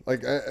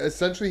 Like,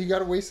 essentially, he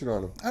got it wasted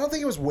on him. I don't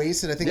think it was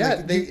wasted. I think, Yeah,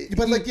 like, they-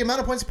 but like the amount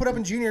of points he put up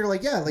in junior,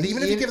 like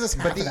even if he gives us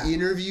half but of the that,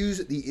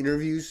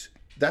 interviews.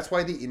 That's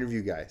why the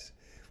interview guys.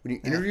 When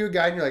you interview a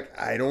guy and you're like,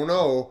 I don't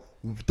know,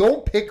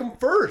 don't pick him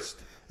first.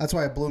 that's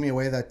why it blew me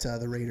away that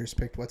the Raiders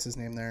picked what's his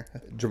name there,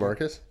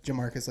 Jamarcus.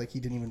 Jamarcus. Like he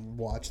didn't even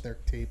watch their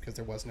tape because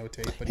there was no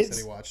tape, but he said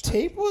His he watched. it.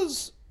 tape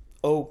was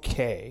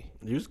okay.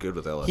 He was good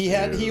with LSU.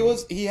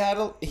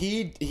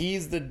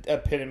 He's the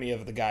epitome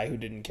of the guy who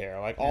didn't care.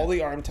 Like all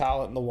the arm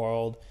talent in the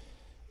world.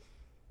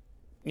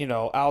 You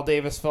know, Al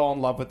Davis fell in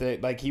love with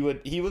it. Like he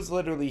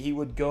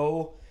would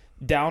go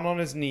down on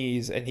his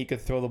knees and he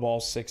could throw the ball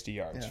 60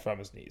 yards from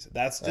his knees.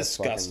 That's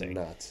disgusting.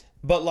 Fucking nuts.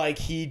 But like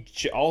he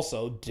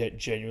also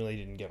genuinely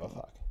didn't give a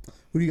fuck.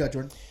 Who do you got,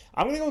 Jordan?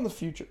 I'm gonna go in the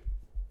future.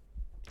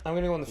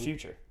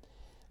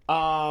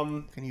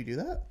 Can you do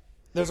that?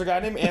 There's a guy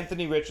named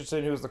Anthony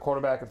Richardson who was the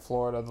quarterback in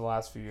Florida the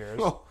last few years.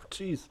 Oh,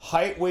 jeez.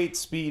 Height, weight,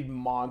 speed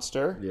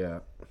monster. Yeah.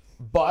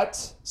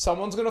 But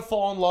someone's gonna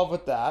fall in love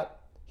with that.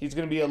 He's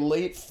gonna be a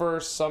late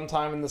first,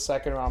 sometime in the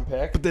second round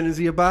pick. But then is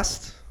he a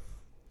bust?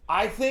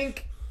 I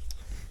think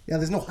Yeah,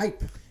 there's no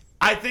hype.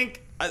 I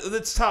think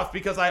it's tough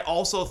because I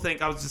also think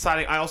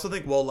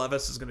Will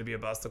Levis is going to be a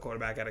bust, the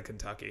quarterback out of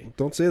Kentucky.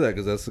 Don't say that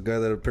because that's the guy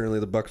that apparently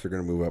the Bucks are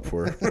going to move up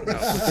for.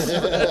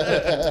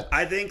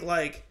 I think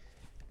like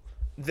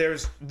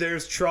there's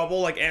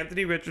trouble. Like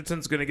Anthony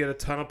Richardson's going to get a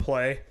ton of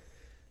play,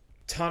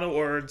 ton of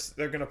words.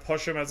 They're going to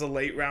push him as a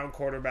late round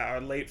quarterback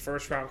or late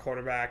first round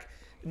quarterback.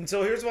 And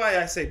so here's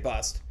why I say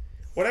bust.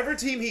 Whatever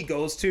team he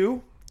goes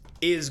to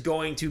is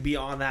going to be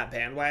on that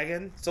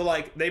bandwagon. So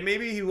like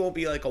maybe he won't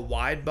be like a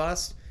wide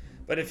bust,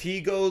 but if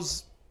he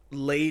goes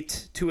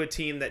late to a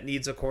team that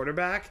needs a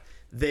quarterback,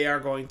 they are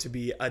going to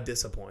be a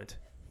disappoint.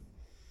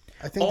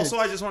 I think Also,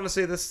 I just want to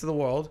say this to the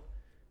world.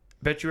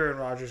 Bet you Aaron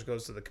Rodgers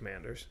goes to the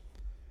Commanders.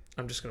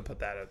 I'm just going to put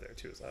that out there,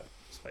 too. Is that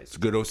spicy? It's a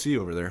good OC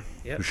over there.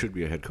 Yep. Who should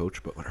be a head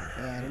coach, but whatever.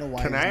 yeah, I don't know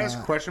why. Can he's I ask a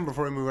not. question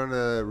before we move on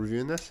to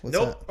reviewing this? What's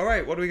Nope. All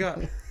right, what do we got?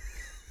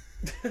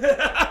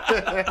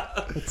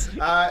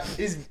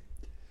 Is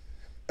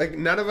like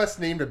none of us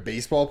named a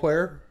baseball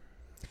player?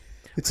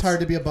 It's hard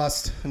to be a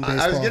bust in baseball.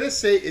 I was gonna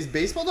say, is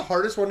baseball the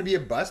hardest one to be a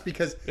bust?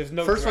 Because There's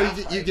no first of all,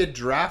 draft you get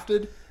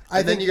drafted, I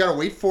and then think- you gotta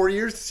wait 4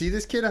 years to see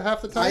this kid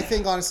half the time. I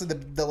think honestly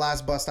the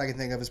last bust I can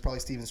think of is probably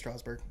Steven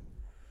Strasburg.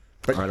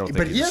 but, I don't think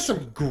but he he's- has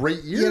some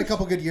great years. He had a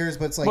couple good years,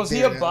 but it's like Was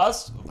he a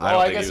bust? I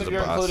don't think guess he was if a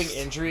you're bust.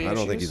 including injury I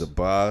don't think issues. he's a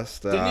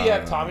bust. Didn't he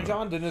have Tommy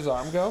John? Didn't his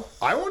arm go?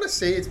 I want to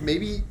say it's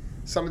maybe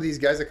some of these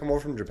guys that come over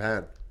from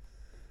Japan.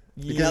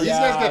 Yeah, these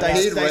guys get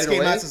paid right Daisuke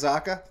away.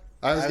 Matsuzaka.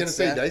 I was I'd gonna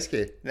say say.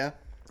 Daisuke. Yeah.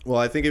 Well,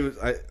 I think it was.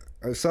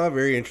 I saw a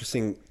very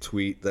interesting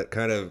tweet that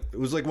kind of it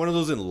was like one of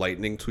those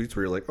enlightening tweets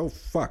where you're like, oh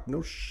fuck,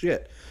 no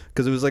shit,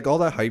 because it was like all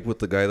that hype with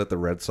the guy that the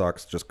Red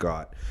Sox just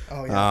got.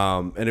 Oh,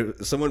 yeah. And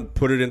someone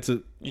put it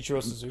into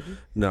Ichiro Suzuki?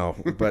 no,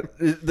 but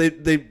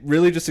they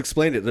really just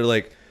explained it. They're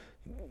like,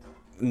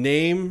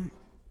 name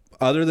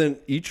other than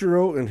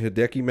Ichiro and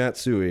Hideki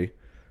Matsui,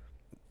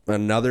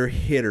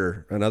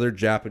 another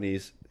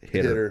Japanese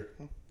hitter.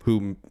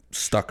 Who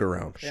stuck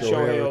around.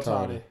 Shohei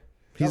Ohtani.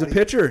 He's a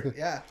pitcher.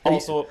 Yeah.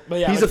 Also, but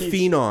yeah, He's a like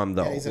phenom,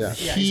 though. he's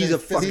He's a a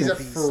fucking. He's a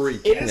beast.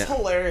 freak. It is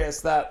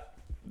hilarious that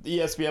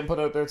ESPN put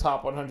out their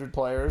top 100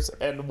 players,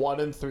 and 1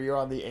 and 3 are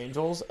on the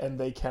Angels, and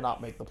they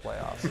cannot make the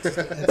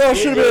playoffs. Well,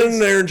 should have been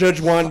there and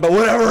Judge won, but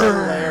whatever.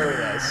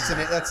 Hilarious.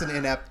 That's an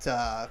inept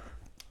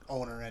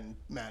owner and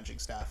managing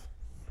staff.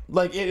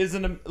 Like it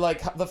isn't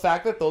like the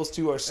fact that those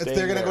two are staying. If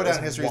they're gonna go there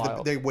down in is history,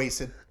 wild. they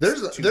wasted.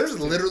 There's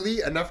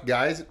literally enough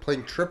guys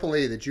playing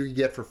AAA that you could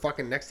get for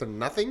fucking next to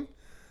nothing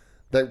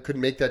that could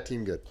make that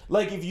team good.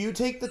 Like if you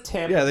take the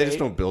Tampa, Yeah, they Bay, just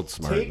don't build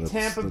smart. Take That's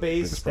Tampa the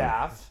Bay's biggest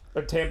problem. staff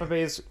or Tampa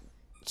Bay's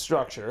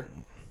structure,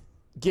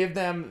 give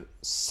them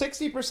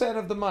 60%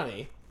 of the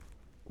money,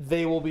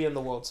 they will be in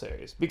the World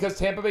Series because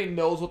Tampa Bay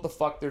knows what the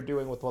fuck they're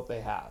doing with what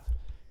they have.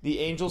 The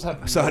Angels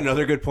have. So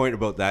another good point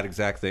about that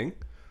exact thing.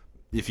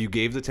 If you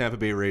gave the Tampa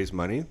Bay Rays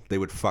money, they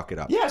would fuck it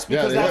up. Yes,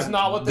 because they that's would.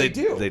 not what they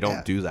do. They don't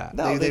Yeah. do that.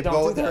 No, they don't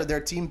both do that.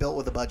 their team built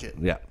with a budget.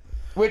 Yeah.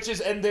 Which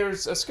is, and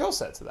there's a skill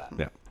set to that.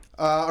 Yeah.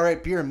 All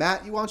right, Beer.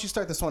 Matt, why don't you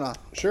start this one off?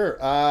 Sure.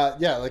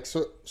 Yeah. Like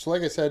so.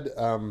 Like I said,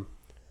 I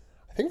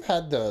think I've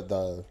had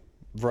the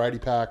variety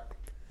pack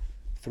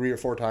 3 or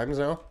 4 times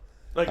now.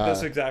 Like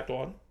this exact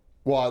one.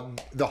 Well,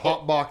 the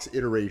hot box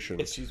iteration.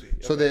 Excuse me.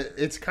 So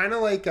it's kind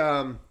of like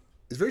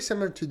it's very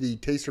similar to the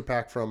taster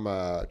pack from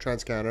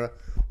TransCanada,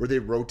 where they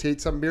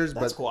rotate some beers,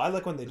 That's but cool. I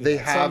like when they do they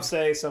that. Some have-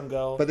 say, some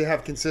go. but they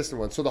have consistent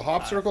ones. So the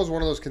Hop Circle is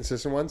one of those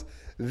consistent ones.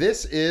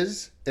 This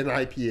is an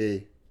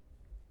IPA,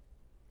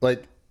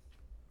 like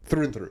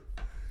through and through.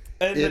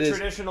 and it the is-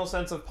 traditional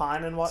sense of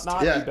pine and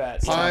whatnot, Yeah, you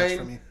bet. for me.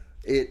 pine.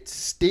 It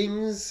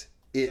stings.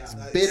 It's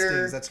Yeah, it bitter.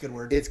 stings, that's a good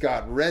word. It's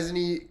got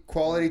resiny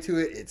quality to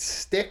it. It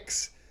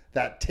sticks.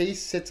 That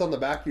taste sits on the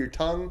back of your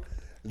tongue.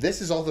 This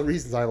is all the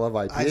reasons I love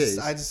IPAs.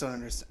 I just don't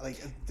understand.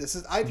 Like this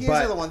is IPAs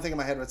But- are the one thing in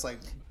my head where it's like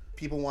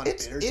people want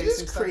bitter. It tasting is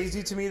stuff.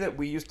 crazy to me that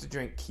we used to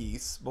drink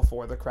Keith's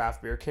before the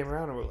craft beer came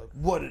around, and we're like,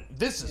 "What?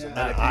 This is an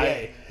Yeah.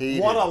 IPA?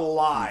 hated What a it.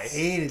 lie!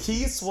 Hated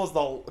Keith's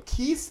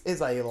Keith's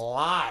is a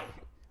lie."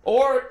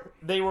 Or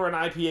they were an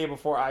IPA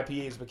before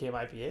IPAs became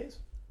IPAs.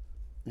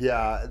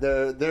 Yeah,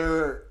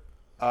 they're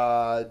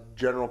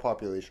general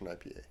population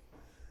IPA.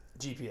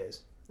 GPAs.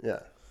 Yeah,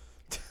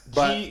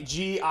 but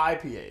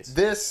GIPAs.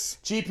 this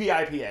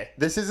GPIPA.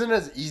 isn't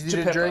as easy to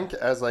Chippepa. drink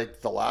as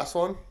like the last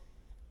one.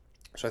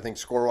 So I think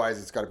score wise,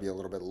 it's got to be a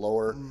little bit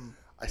lower.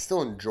 I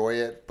still enjoy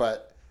it,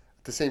 but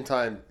at the same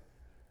time,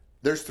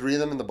 there's 3 of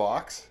them in the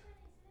box.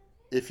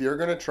 If you're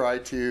gonna try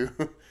to,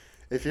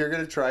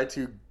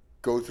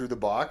 go through the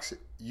box,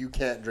 you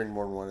can't drink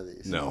more than one of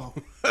these. No.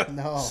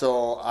 No.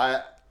 So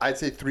I'd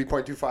say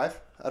 3.25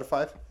 out of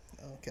 5.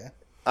 Okay.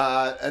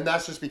 And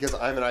that's just because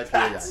I'm an IPA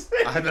guy.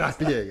 I'm an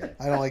IPA guy.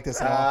 I don't like this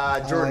at all. I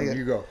don't Jordan, like it.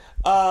 you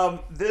go.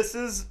 This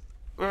is.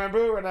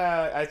 Remember when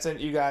I sent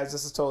you guys?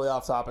 This is totally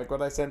off topic.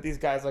 When I sent these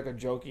guys like a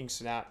joking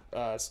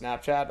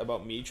Snapchat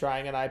about me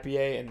trying an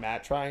IPA and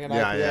Matt trying an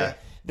Yeah, IPA. yeah.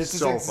 This is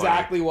So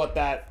exactly what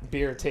that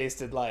beer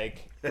tasted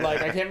like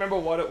Like I can't remember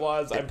what it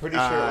was. I'm pretty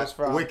sure it was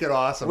from Wicked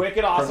Awesome.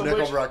 Wicked Awesome, From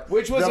Nickelbrook.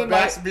 which was the in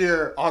best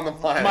beer on the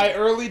planet. my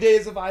early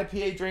days of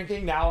IPA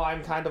drinking. Now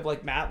I'm kind of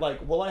like Matt.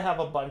 Like, will I have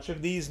a bunch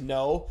of these?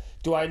 No.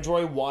 Do I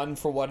enjoy one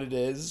for what it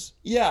is?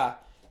 Yeah.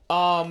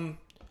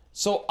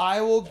 So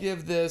I will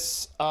give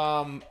this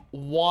 1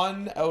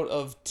 out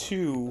of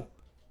 2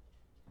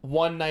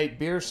 one night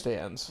beer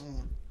stands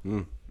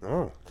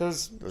Oh,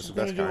 because Those I'm are the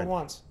gonna best do it kind.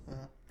 once.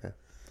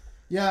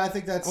 Yeah, I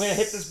think that's. I'm gonna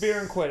hit this beer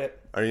and quit it.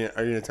 are you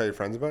gonna tell your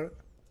friends about it?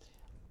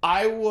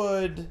 I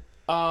would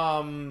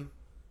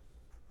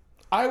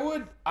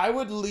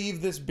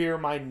leave this beer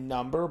my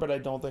number, but I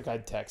don't think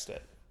I'd text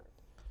it.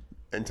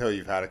 Until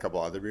you've had a couple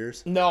other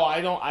beers. No,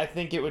 I don't. I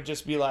think it would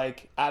just be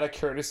like, out of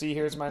courtesy,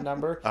 here's my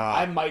number.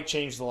 I might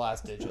change the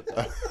last digit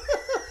though.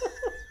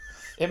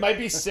 It might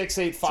be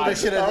 685. So they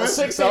should've- That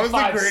was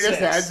the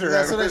greatest answer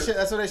That's ever. what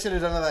I should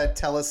have done. That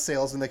TELUS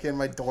salesman that came to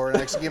my door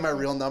and actually gave my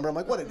real number. I'm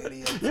like, what an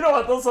idiot. You know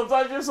what? Though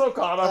sometimes you're so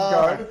caught off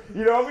guard.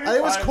 You know what I mean?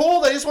 It was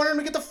cold. I just wanted him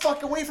to get the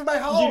fuck away from my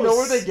house. You know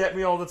where they get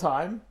me all the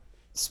time?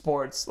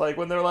 Sports. Like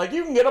when they're like,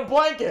 you can get a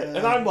blanket, and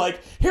I'm like,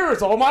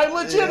 here's all my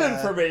legit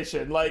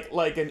information. Like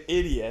an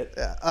idiot.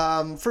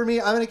 Yeah. For me,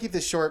 I'm gonna keep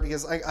this short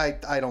because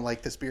I don't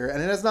like this beer,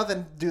 and it has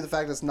nothing to do with the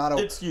fact that it's not a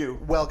It's you.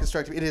 well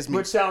constructed. It is me.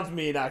 Which sounds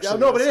mean, actually. Yeah,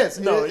 no, but it is.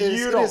 No, it is,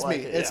 you it don't is like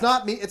me. it. It's yeah.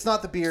 not me. It's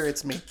not the beer.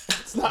 It's me.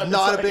 It's not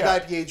Not a big yeah.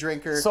 IPA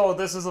drinker. So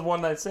this is a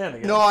one night stand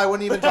again. No, I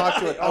wouldn't even talk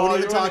to it. I Oh, wouldn't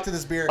you even talk wouldn't- to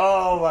this beer.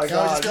 Oh my I would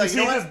god! just be You like, see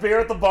you know this what? beer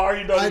at the bar,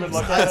 you don't even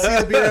look I'd at see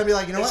it. the beer and I'd be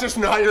like, you know It's what? just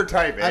not your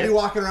type, eh? I'd be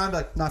walking around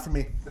like, not for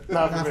me.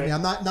 Not for me.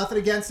 I'm not nothing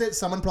against it.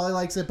 Someone probably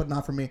likes it, but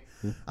not for me.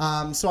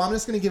 So I'm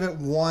just gonna give it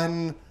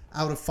 1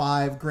 out of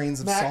 5 grains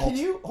of Matt, salt. can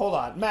you hold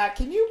on? Matt,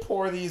 can you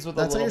pour these with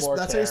That's a how little you're. more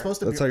That's how care? you're supposed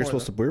to. That's how you're pour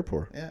supposed to beer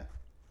pour. them.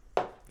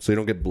 Yeah. So you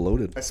don't get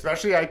bloated.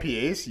 Especially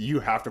IPAs, you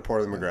have to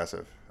pour them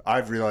aggressive.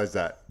 I've realized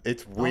that.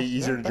 It's way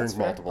easier to that's drink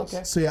fair. multiples.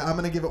 Okay. So yeah, I'm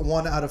gonna give it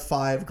 1 out of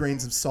 5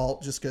 grains of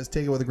salt. Just because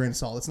take it with a grain of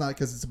salt. It's not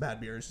because it's a bad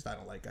beer. It's just I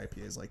don't like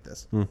IPAs like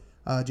this.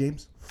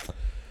 James.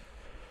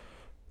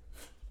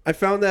 I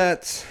found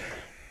that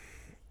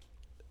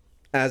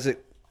as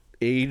it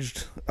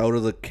aged out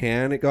of the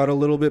can, it got a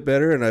little bit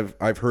better, and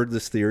I've heard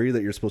this theory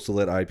that you're supposed to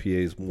let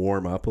IPAs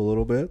warm up a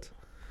little bit.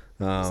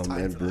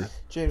 And brew.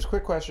 James,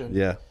 quick question.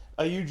 Yeah.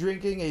 Are you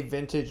drinking a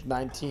vintage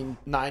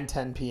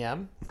 9:10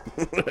 p.m.?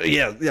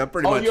 yeah,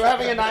 pretty Oh, much. you're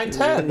having a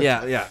 9:10.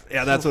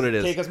 Yeah, that's what it Okay,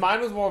 is. because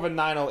mine was more of a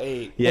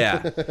 9:08. Yeah,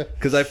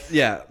 because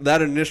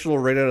that initial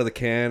right out of the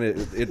can,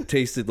 it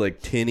tasted like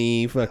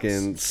tinny,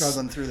 fucking.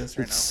 Struggling through this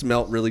right It now.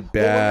 smelt really Well,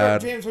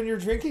 bad. James, when you're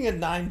drinking a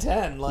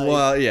 9:10, like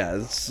Well, yeah,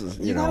 it's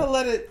you gotta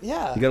let it.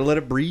 Yeah. you gotta let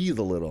it breathe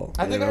a little.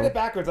 I think you I know? had it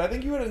backwards. I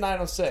think you had a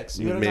 9:06.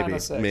 You had a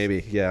 9:06.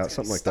 maybe, yeah,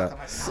 something like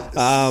that.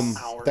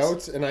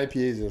 Stouts and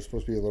IPAs are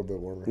supposed to be a little bit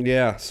warmer.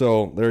 Yeah, so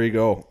there you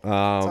go.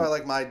 I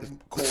like my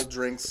cold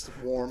drinks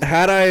warm.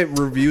 Had I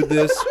reviewed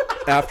this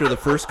after the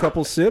first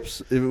couple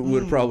sips, it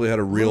would probably had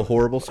a real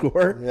horrible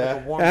score.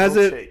 A warm As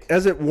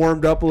milkshake. it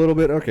warmed up a little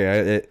bit,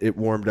 okay, it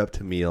warmed up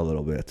to me a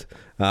little bit,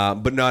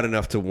 but not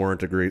enough to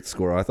warrant a great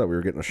score. I thought we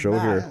were getting a show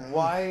here.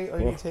 Why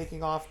are you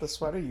taking off the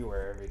sweater you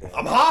wear every day?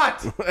 I'm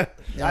hot!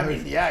 I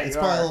mean, yeah, It's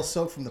you probably a are. little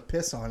soaked from the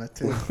piss on it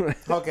too.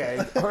 Okay,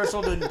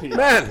 Herschel didn't pee.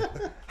 Man,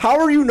 how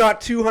are you not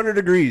 200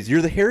 degrees?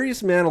 You're the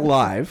hairiest man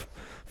alive,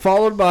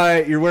 followed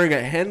by you're wearing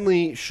a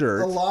Henley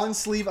shirt. A long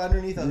sleeve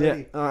underneath a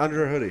hoodie.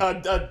 Under a hoodie.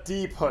 A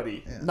deep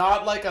hoodie,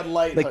 not like a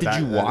light. Like, hoodie. did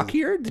you walk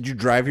here? Did you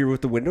drive here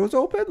with the windows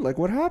open? Like,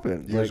 what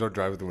happened? You guys don't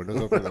drive with the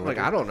windows open. Like,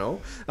 I don't know.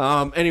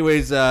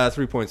 Anyways,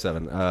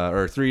 3.7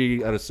 or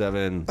 3 out of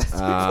 7.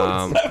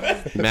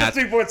 Matt,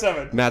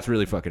 3.7. Matt's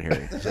really fucking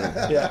hairy. So.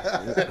 Yeah,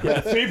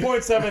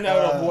 3.7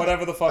 out of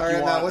whatever the fuck All you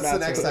right, want. now what's the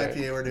Matt's next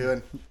okay. IPA we're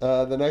doing?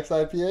 The next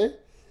IPA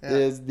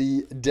is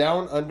the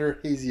Down Under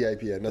Hazy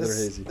IPA. Another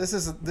hazy. This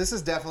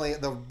is definitely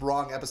the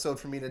wrong episode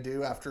for me to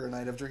do after a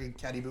night of drinking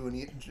Caddy Boo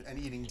and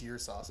eating deer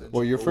sausage.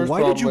 Well, your first Why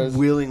did problem you was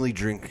willingly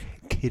drink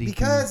kitty?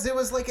 Because it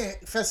was like a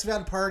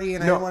festival party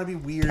and I didn't want to be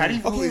weird. Caddy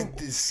Boo Okay. is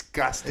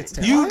disgusting. It's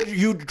terrible.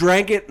 You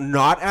drank it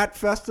not at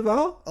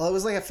festival? Well, it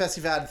was like a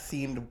festival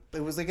themed.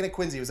 It was like in a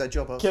Quincy. It was at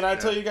Joe Post. Can I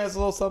tell you guys a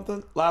little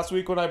something? Last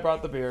week when I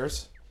brought the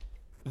beers,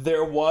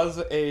 there was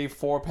a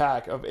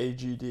 4-pack of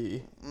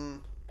AGD.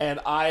 And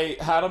I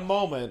had a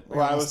moment where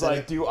I was almost did like,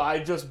 it. do I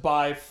just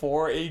buy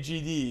 4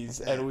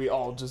 AGDs and we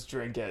all just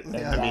drink it? And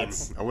Yeah. I mean,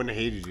 that's... I wouldn't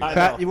have hated you. I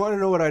Pat, know. you want to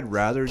know what I'd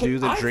rather do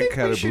than I drink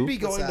think we should Caribou? be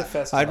going to that?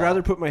 festival. I'd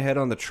rather put my head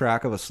on the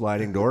track of a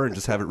sliding door and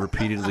just have it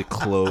repeatedly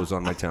close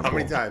on my temple. How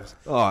many times?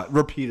 Oh,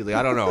 repeatedly.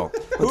 I don't know.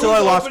 Who's Until I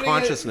lost opening it?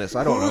 consciousness.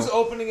 I don't Who's know.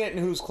 opening it and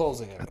who's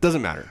closing it?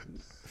 Doesn't matter.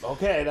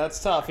 Okay,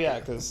 that's tough.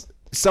 Yeah, because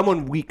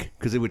Someone weak,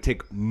 because it would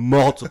take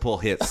multiple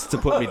hits to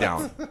put me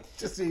down.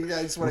 Just so you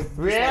guys want to.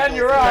 Rianne,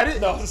 you're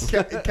right. No,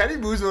 Caddy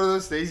Boo's one of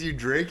those things you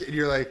drink and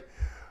you're like,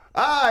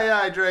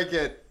 yeah, I drank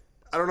it.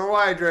 I don't know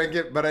why I drank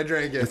it, but I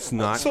drank it. It's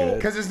not So- good.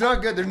 Because it's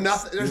not good.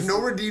 There's no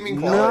redeeming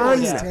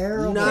quality. None. Yeah.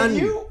 Terrible.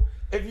 None.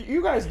 if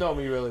you guys know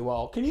me really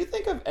well, can you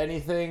think of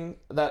anything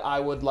that I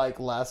would like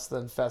less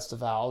than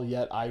Festival,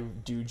 yet I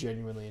do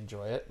genuinely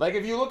enjoy it? Like,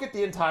 if you look at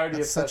the entirety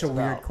That's of such a Festival,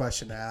 weird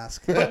question to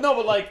ask. But no,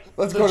 but like,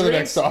 Let's go to the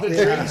next topic.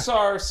 The drinks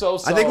are so.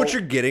 I think what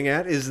you're getting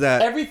at is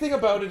that everything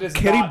about it is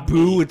Kenny not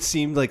Boo me. would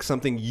seem like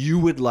something you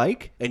would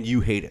like, and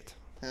you hate it.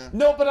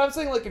 No, but I'm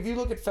saying like if you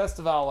look at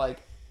Festival, like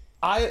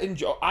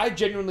I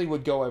genuinely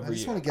would go every I just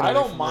year. want to get I away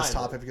don't from mind this it.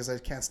 topic because I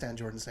can't stand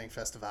Jordan saying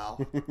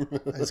Festival.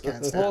 I just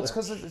can't stand Well, it. it's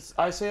because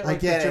I say it I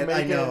like get the it,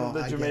 I Jamaican, know, the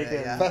I get it, Jamaican.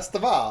 yeah.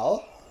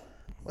 Festival.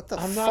 What the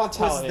I'm not fuck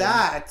was Italian.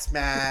 that,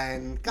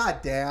 man? God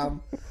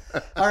damn.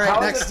 All right, How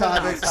is next it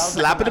topic. pronounced? How's it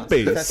Slap it in the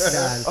pronounced? face.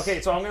 Festival.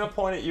 Okay, so I'm gonna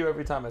point at you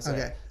every time I say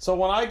Okay. it. So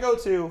when I go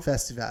to,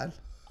 Festival.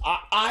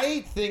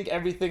 I think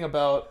everything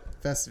about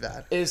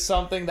Festival. is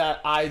something that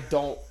I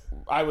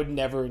would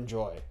never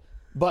enjoy.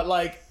 But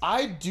like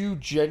I do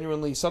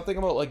genuinely something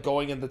about like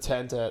going in the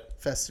tent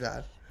at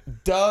Festival.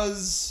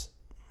 does.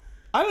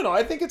 I don't know.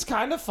 I think it's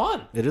kind of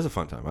fun. It is a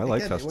fun time. I like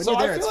Again, Festival. So You're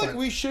I there, feel it's like fun.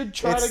 we should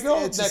try It's- to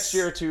go it's next just-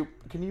 year to.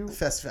 Can you?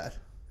 Festival.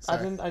 I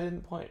Sorry.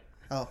 didn't point.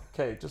 Oh.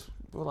 Okay, just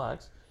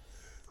relax.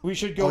 We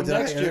should go Did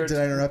next year.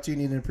 I interrupt you? You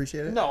need to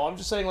appreciate it? No, I'm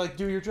just saying like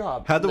do your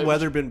job. Had the There's-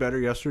 weather been better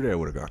yesterday, I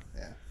would have gone.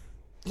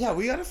 Yeah,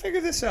 we got to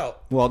figure this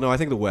out. Well, no, I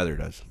think the weather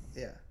does.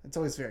 Yeah. It's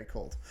always very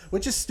cold.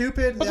 Which is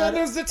stupid. But Yeah, then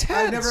there's the tents.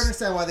 I never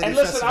understand why they and do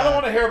listen, Festival. I don't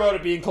want to hear about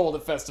it being cold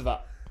at Festival.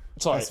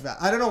 Sorry. Festival.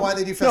 I don't know why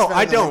they do No, Festival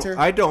I in the don't. winter.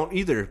 I don't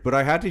either. But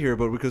I had to hear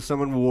about it because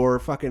someone wore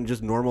fucking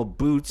just normal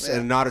boots Yeah.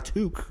 and not a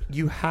toque.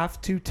 You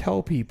have to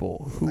tell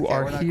people who Okay,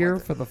 are we're not here going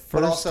to- for the But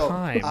first also,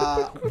 time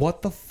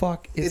what the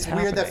fuck is It's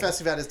happening. weird that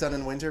Festival is done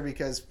in winter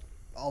because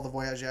all the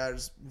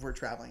voyageurs were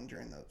traveling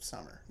during the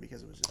summer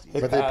because it was just easy.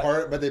 But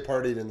they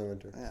partied in the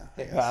winter. Yeah.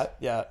 Hey, Pat,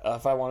 yeah,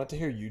 if I wanted to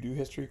hear you do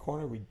History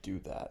Corner, we do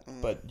that.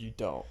 But you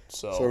don't.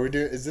 So, So we do.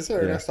 Is this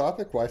our next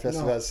topic? Why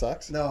Festival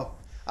sucks? No.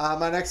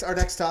 Our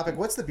next topic.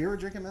 What's the beer we're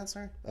drinking, Matt?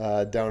 Sorry.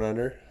 Down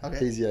Under. Okay.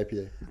 Hazy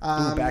IPA.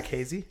 Ooh, back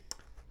hazy?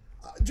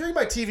 During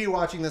my TV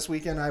watching this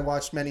weekend, I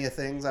watched many a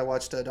things. I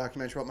watched a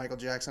documentary about Michael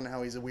Jackson and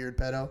how he's a weird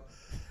pedo.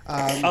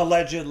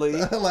 allegedly.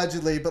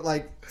 Allegedly, but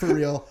like for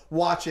real,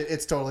 watch it.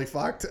 It's totally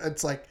fucked.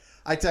 It's like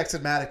I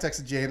texted Matt, I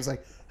texted James,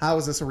 like, how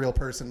is this a real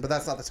person? But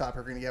that's not the topic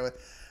we're gonna get with.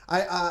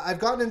 I've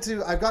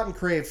gotten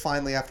Crave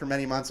finally after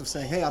many months of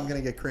saying, hey, I'm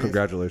gonna get Crave.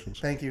 Congratulations.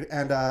 Thank you.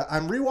 And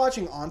I'm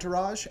rewatching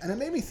Entourage, and it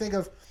made me think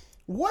of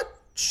what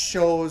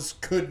shows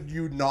could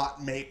you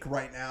not make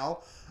right now?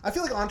 I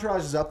feel like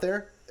Entourage is up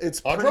there.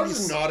 It's Entourage pretty,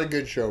 is not a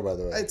good show, by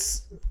the way.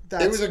 That's,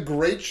 It was a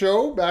great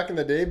show back in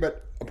the day,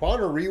 but upon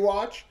a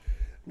rewatch,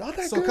 not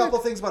that so good. a couple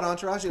things about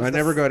Entourage. It was I the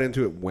never got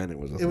into it when it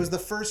was. It was the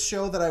first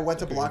show that I went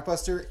to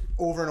Blockbuster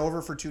over and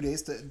over for 2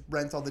 days to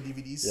rent all the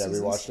DVDs. Yeah, we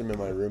seasons. watched them in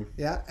my room.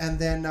 Yeah, and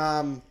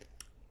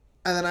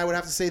then I would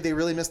have to say they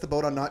really missed the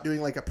boat on not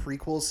doing like a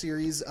prequel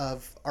series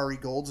of Ari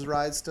Gold's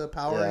rise to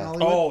power in Yeah.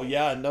 Hollywood. Oh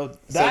yeah, no, that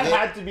they-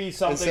 had to be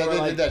something Instead, where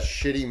they like did that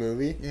shitty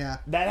movie. Yeah,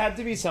 that had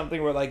to be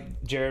something where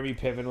like Jeremy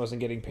Piven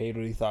wasn't getting paid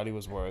what he thought he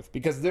was worth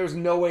because there's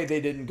no way they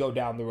didn't go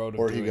down the road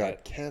of Or doing he got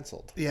it.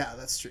 canceled. yeah,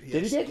 that's true.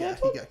 Did he get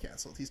canceled? He got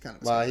canceled. He's kind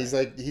of. Well, he's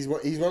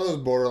one of those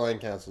borderline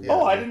canceled. Oh,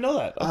 guys. I didn't know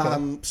that.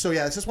 Okay. So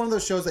yeah, it's just one of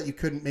those shows that you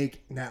couldn't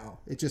make now.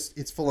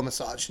 It's full of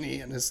misogyny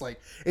and it's like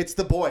it's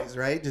the boys,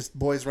 right? Just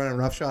boys running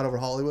roughshod over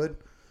Hollywood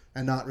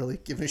and not really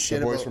giving a The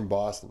shit boys about. from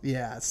Boston.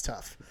 Yeah, it's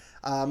tough.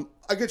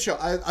 A good show.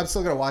 I'm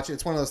still gonna watch it.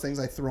 It's one of those things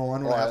I throw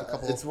on when I have a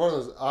couple. It's one of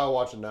those. I'll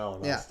watch it now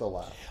and Yeah. I'll still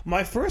laugh.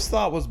 My first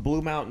thought was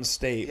Blue Mountain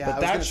State, Yeah, I but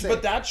was gonna that say.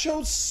 but that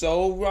show's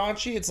so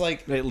raunchy. It's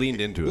like It leaned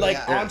into it. like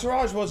Yeah.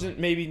 Entourage wasn't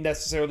maybe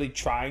necessarily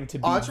trying to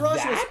be Entourage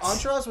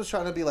that. was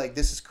trying to be like,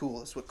 this is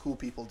cool. It's what cool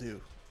people do.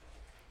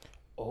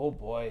 Oh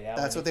boy, yeah.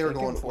 That's when what they you were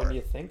think going of- for. When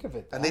you think of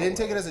it, And they that didn't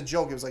take way. it as a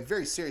joke. It was like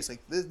very serious. Like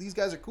these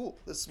guys are cool.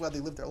 This is why they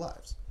live their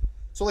lives.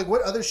 So like,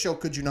 what other show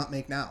could you not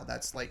make now?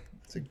 That's like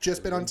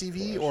just been on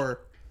TV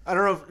or I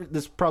don't know if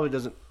this probably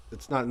doesn't.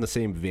 It's not in the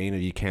same vein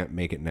of you can't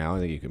make it now. I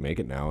think you can make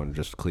it now and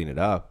just clean it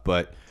up.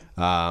 But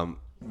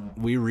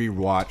we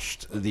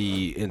rewatched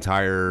the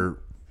entire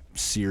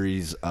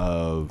series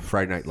of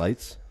Friday Night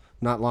Lights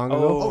not long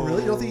ago. oh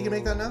really? You don't think you can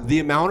make that now? The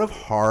amount of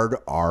hard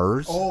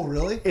R's Oh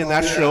really? in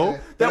that yeah, show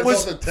okay. that But was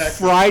it's also Texas.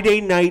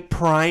 Friday night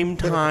prime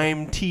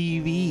time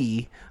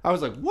TV. I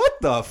was like, what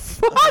the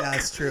fuck? Yeah,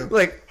 that's true.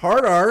 Like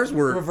hard R's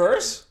were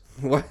reverse.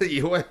 what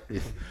you what?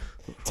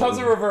 Tons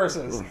of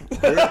reverses.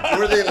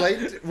 Were they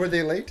late? Were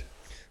they late?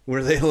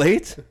 Were they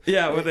late?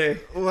 Yeah, were they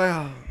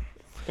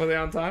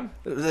on time?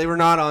 They were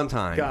not on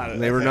time. Got it,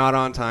 They were not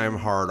on time.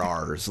 Hard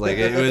R's. Like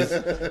it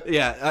was.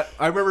 Yeah,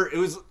 I remember it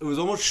was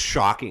almost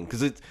shocking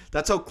because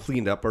that's how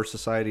cleaned up our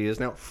society is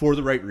now for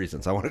the right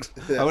reasons. I want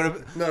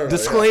to No,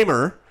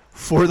 disclaimer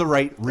for the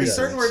right There's reasons.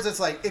 certain words that's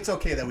like it's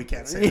okay that we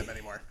can't say them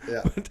anymore.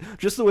 Yeah.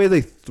 Just the way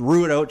they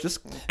threw it out,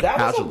 just That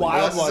was a casually.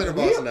 wild Unless it's in a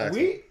one. Boston accent.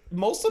 We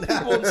most of the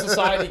people in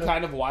society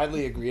kind of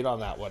widely agreed on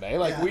that one, eh?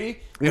 Like Yeah.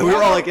 Yeah, we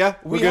were all like, yeah,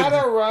 we're we good. had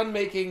our run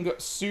making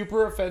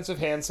super offensive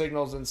hand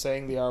signals and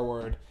saying the R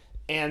word,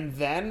 and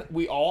then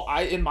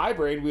in my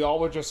brain, we all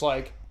were just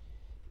like,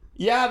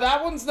 Yeah,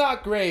 that one's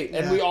not great.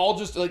 And Yeah. we all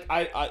just like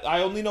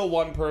I only know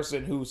one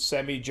person who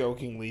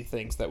semi-jokingly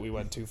thinks that we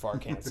went too far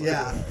canceling.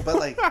 Yeah, but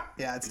like,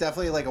 yeah, it's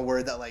definitely like a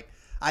word that like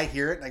I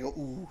hear it and I go,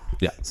 ooh.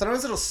 Yeah.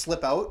 Sometimes it'll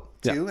slip out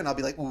too, Yeah. and I'll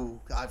be like, ooh,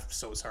 I'm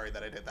so sorry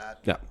that I did that.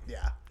 Yeah.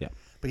 Yeah. Yeah.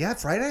 But yeah,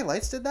 Friday Night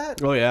Lights did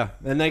that. Oh yeah,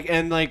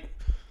 and like,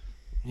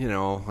 you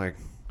know, like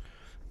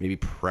maybe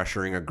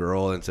pressuring a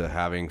girl into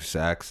having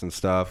sex and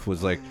stuff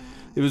was like,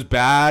 it was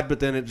bad, but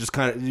then it just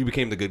kind of you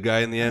became the good guy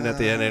in the end. At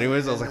the end,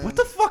 anyways, I was like, what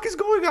the fuck is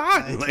going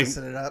I on? Like,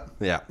 twisted it up.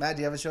 yeah. Matt,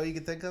 do you have a show you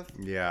could think of?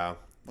 Yeah.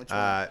 Which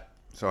one?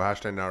 So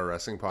hashtag not a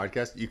wrestling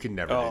podcast. You can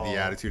never do the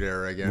Attitude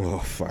Era again. Oh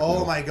fuck. Oh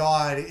no. my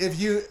god! If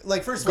you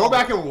like, first of Go all,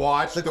 back and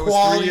watch the those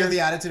quality 3 of years. the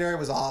Attitude Era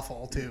was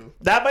awful too.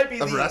 That might be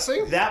Of the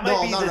wrestling? That might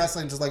No, be not the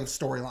wrestling, just like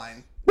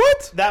storyline.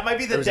 What? that might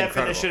be the was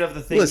definition incredible. of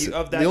the thing Listen,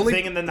 of that the only-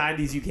 thing in the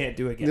 90s you can't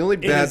do again. The only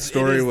It bad is- it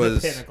story is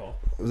was the pinnacle.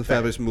 the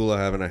Fabulous Moolah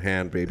having a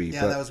hand baby.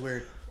 Yeah, but that was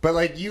weird. But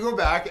like you go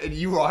back and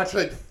you watch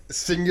like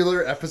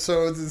singular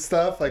episodes and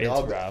stuff. Like It's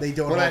I'll, rough. They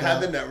don't. when I hold had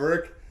up. the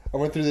network, I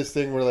went through this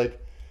thing where like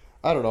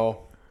I don't know,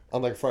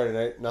 on like Friday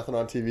night, nothing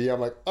on TV. I'm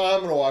like, oh,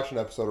 I'm gonna watch an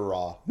episode of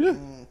Raw. Yeah.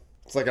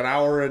 It's like an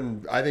hour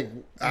and I think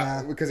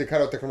because they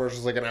cut out the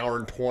commercials like an hour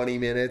and 20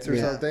 minutes or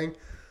Yeah. something.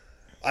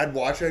 I'd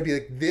watch it. I'd be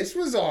like, this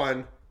was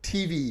on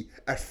TV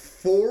at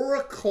 4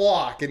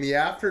 o'clock in the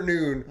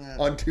afternoon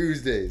on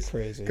Tuesdays.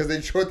 Crazy. Because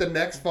they'd show it the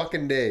next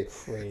fucking day.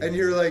 Crazy. And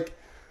you're like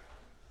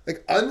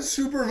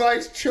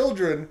unsupervised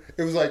children.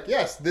 It was like,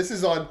 yes, this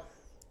is on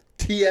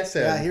TSN.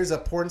 Yeah, here's a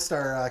porn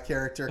star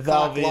character,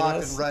 Val cock locked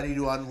Venus. and ready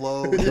to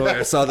unload. Oh,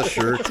 I saw the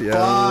shirt.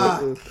 Yeah.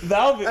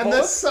 Val Ve- And what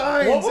the was-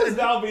 signs What was and-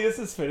 Val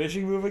Venus'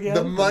 finishing move again?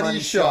 the money money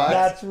shot.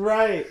 That's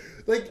right.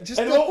 Like just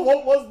And the,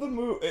 what was the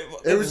move?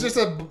 it was just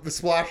a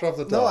splash off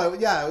the top.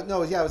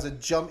 It was a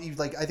jump. He,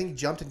 like I think he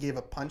jumped and gave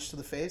a punch to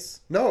the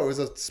face. No, it was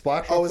a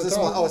splash Oh, off was the this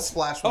top. one? Oh, a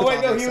splash. Oh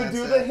wait, no, Makes he would sense,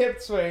 do yeah. the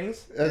hip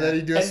swings, And then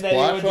he'd do a and then he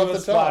splash would do off a the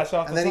splash top.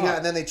 off And the then he top. got,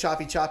 and then they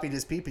chopped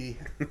his pee pee.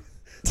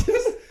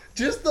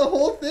 Just the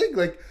whole thing.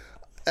 Like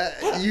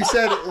you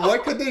said,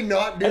 what could they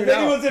not do And then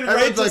now? he was in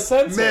Everyone's Rage to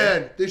Censor.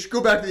 man, they should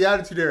go back to the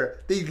Attitude Era.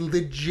 They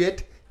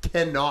legit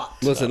cannot.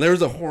 Listen, there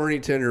was a horny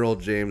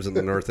 10-year-old James in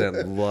the North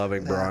End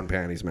loving bra and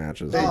panties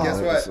matches. Hey, Oh, guess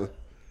it what? was-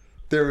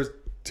 There was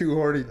two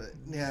horny,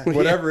 Yeah.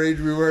 whatever age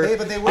we were. Hey,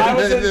 but they were. I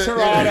was in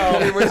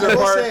Toronto. It was I a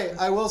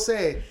will part.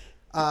 say,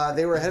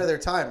 they were ahead of their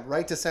time.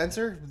 Right to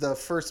censor, the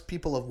first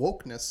people of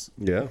wokeness.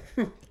 Yeah.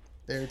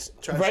 They're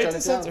trying Right shut to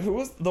it censor. down. Who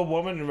was the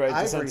woman in Right to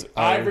Ivory. Censor?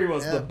 Ivory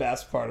was Yeah. the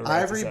best part of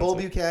Right Ivory, to Bull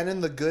Censor.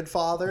 Buchanan, the Good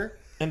Father,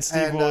 And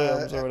Steve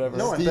Williams or whatever.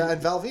 No, Steve-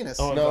 and Val Venus.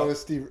 Oh, No, it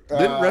was Steve.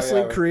 Didn't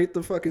wrestling yeah, create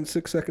the fucking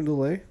 6-second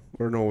delay?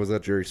 Or no, was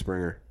that Jerry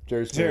Springer?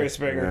 Jerry Springer. Jerry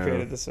Springer Yeah.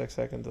 created the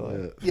 6-second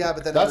delay. Yeah,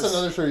 but then That's it was,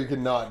 another show you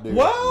cannot do.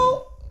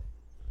 Well,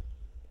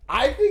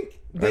 I think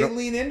they don't-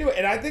 lean into it,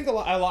 and I think a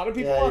lot of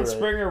people Yeah, on you're right.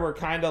 Springer were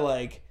kind of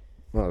like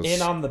Well, it was,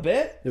 in on the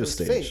bit. it was it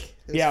was staged. fake.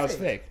 Yeah, it was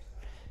fake.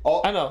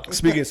 All- I know.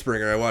 Speaking of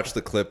Springer, I watched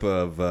the clip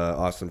of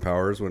Austin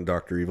Powers when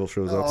Dr. Evil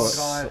shows up. Oh, What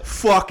God.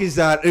 fuck is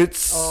that? It's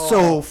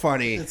so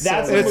funny. That's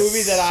So a it's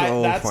movie that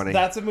so that's funny.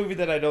 that's a movie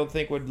that I don't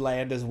think would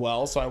land as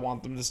well. So I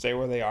want them to stay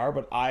where they are.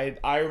 But I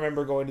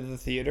remember going to the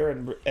theater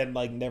and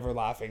like never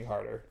laughing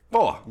harder.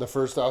 Oh, The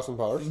first Austin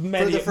Powers.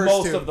 Many, the first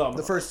most two. of them.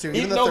 The first two. Even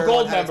Even the though third one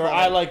Gold had its Member, I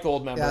moment. like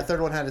Gold Member. Yeah, the third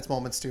one had its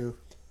moments too.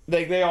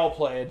 They all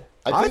played.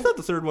 I thought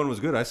the third one was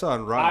good. I saw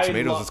on Rotten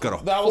Tomatoes it's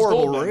got a that was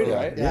horrible Gold Member, rating.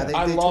 right? Yeah,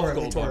 I they love tore,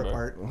 Gold it Member.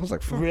 apart. I was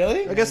like, fuck.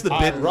 Really? I guess the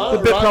I bit, love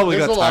the bit probably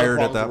there's got a lot of tired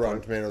at problems that with Rotten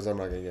point. Tomatoes. I'm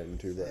not gonna get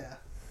into, but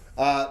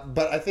Yeah.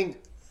 but I think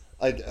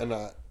like, and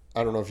I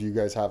don't know if you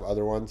guys have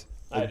other ones.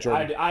 I Like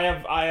Jordan-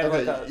 have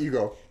okay, like a, you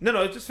go.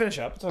 no, just finish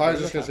up. It's okay. I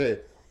was just gonna say,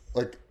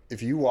 like,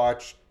 if you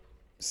watch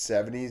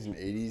 70s and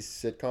 80s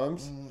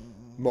sitcoms,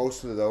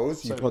 most of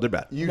those you Oh, they're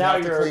bad. you'd now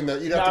have to you're clean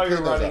that. You'd now have to you're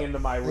clean those running up. into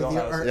my With the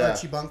wheelhouse. Yeah.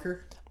 Archie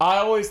Bunker. I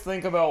always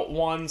think about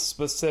one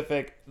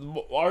specific,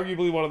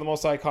 arguably one of the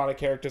most iconic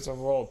characters in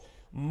the world.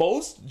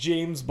 Most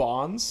James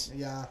Bonds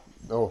Yeah.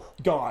 Oh,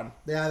 gone.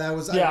 Yeah, that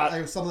was Yeah. I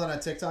was something on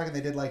TikTok and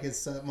they did like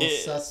his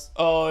most sus.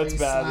 Oh, it's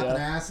he's bad. slapping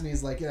Yeah. ass and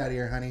he's like, "Get out of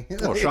here, honey."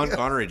 Oh, Sean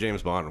Connery,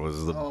 James Bond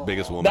was the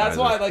biggest woman. That's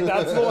why, like,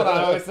 that's the one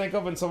I always think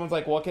of when someone's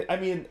like, "What?" I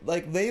mean,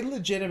 like, they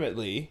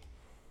legitimately,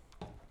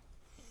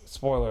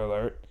 spoiler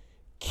alert,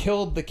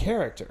 killed the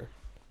character.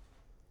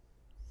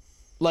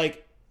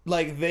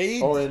 Like they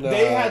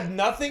they had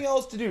nothing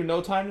else to do,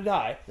 No Time to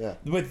Die. Yeah.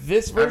 With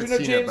this haven't version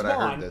of seen it, James but I heard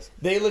Bond, this.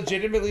 they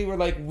legitimately were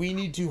like, we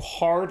need to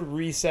hard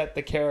reset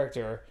the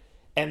character.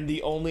 And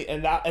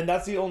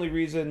that's the only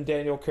reason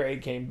Daniel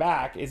Craig came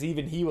back is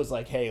even he was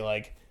like, hey,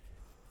 like,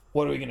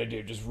 what are we gonna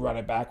do? Just run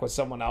it back with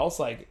someone else?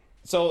 Like,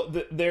 so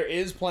there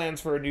is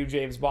plans for a new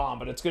James Bond,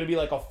 but it's gonna be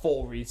like a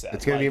full reset.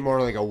 it's gonna like, be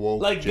more like a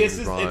woke. like James this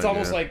is Bond, it's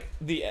almost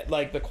yeah.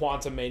 like the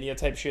Quantum Mania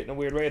type shit in a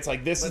weird way. It's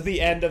like this is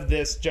the end of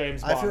this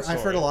James Bond.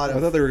 I've heard a lot I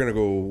of. thought they were gonna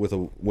go with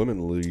a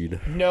women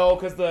lead. No,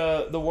 because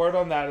the word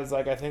on that is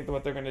like I think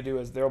what they're gonna do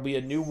is there'll be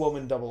a new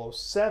woman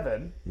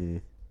 007,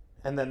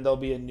 and then there'll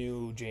be a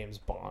new James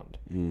Bond.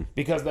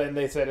 Because then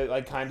they said it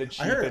like kind of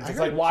cheapens. heard- It's I like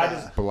heard, why uh,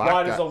 does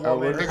Black a guy- oh, woman?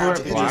 we're going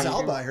to Idris Black.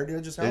 Elba. I heard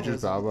Idris Elba.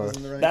 Idris Elba. was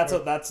in the right That's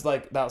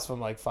part. that was from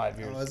like 5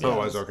 years. was ago. it?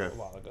 Oh, it was, okay. A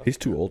while ago. He's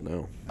too old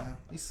now.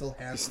 He's still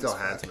handsome. He's still as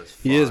fuck. handsome as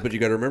fuck. He is, but you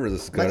got to remember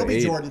this guy. Michael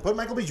B. Jordan. Put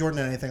Michael B. Jordan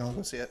in anything, I'll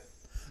go see it.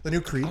 The new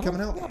Creed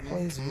coming out.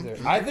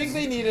 I think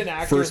they need an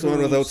actor. First one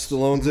without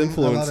Stallone's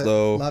influence, it.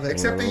 though. Love it.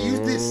 Except they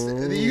used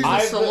the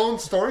I've- Stallone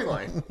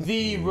storyline.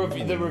 The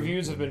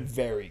reviews have been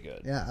very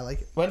good. Yeah, I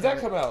like it. When's that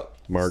come out?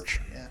 March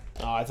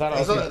Oh, I thought I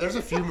was. There's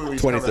a few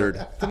movies.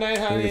 23rd. Good night, I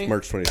think honey. it's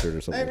March 23rd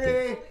or something. Like that.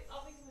 Hey,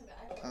 I'll be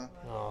coming back.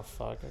 Oh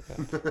fuck.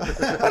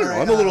 Okay. I don't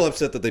know. I'm a little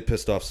upset that they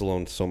pissed off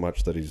Stallone so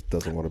much that he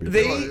doesn't want to be.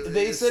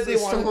 They said they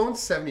want Stallone's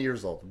 70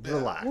 years old.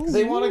 Relax.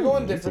 they want to go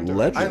in different a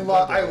directions.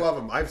 legend. I love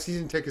him. I have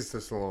season tickets to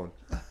Stallone.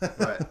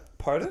 But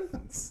Pardon?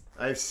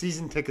 I have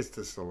season tickets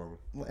to Stallone.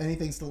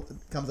 Anything still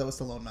comes out with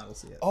Stallone, Matt will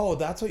see it. Oh,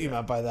 that's what you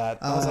meant by that.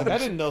 I was like, I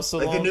didn't know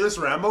Stallone. Like the newest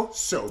Rambo,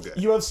 so good.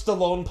 You have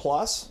Stallone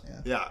Plus?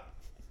 Yeah.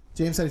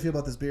 James, how do you feel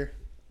about this beer?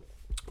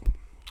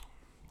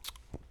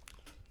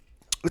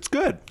 It's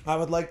good. I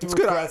would like to good.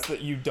 request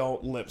that you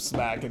don't lip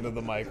smack into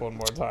the mic one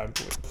more time.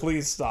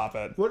 Please stop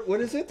it. What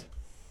is it?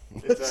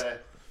 It's a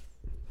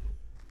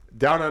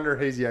Down Under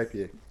Hazy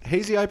IPA.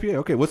 Hazy IPA.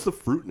 Okay, what's the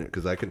fruit in it?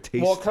 Because I can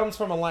taste Well, it comes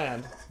from a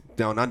land.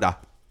 Down Under.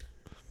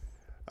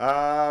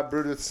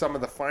 Brewed with some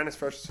of the finest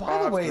fresh By the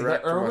hops way, the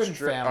direct from Irwin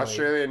family-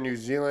 Australia and New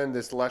Zealand.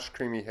 This lush,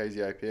 creamy hazy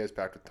IPA is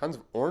packed with tons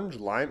of orange,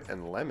 lime,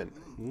 and lemon.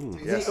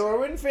 Yes. The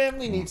Irwin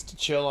family needs to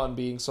chill on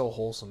being so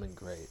wholesome and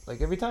great.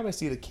 Like every time I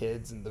see the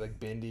kids and like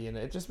Bindi, and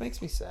it just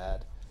makes me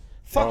sad.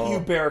 Fuck you,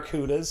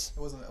 Barracudas. It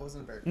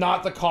wasn't a bear.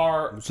 Not the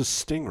car. It's a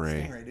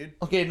stingray. Right, dude.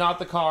 Okay, not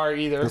the car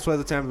either. That's why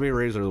the Tampa Bay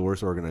Rays are the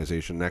worst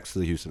organization next to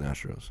the Houston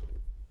Astros.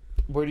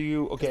 Where do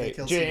you? They Okay,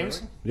 killed James.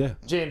 Steve Yeah.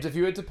 James, if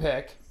you had to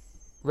pick,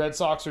 Red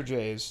Sox or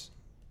Jays,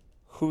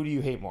 who do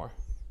you hate more?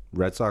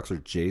 Red Sox or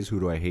Jays? Who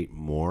do I hate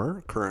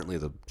more? Currently,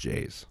 the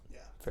Jays.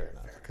 Fair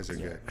enough. Because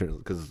they're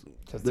good. Because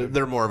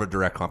they're more of a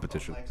direct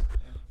competition.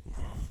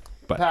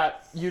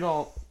 Pat, you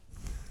don't.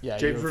 Yeah,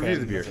 James, you're a review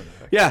fan. the beer.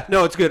 Yeah,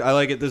 no, it's good. I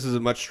like it. This is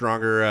a much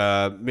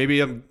stronger. Maybe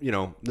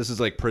this is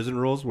like prison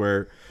rules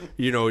where,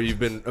 you've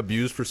been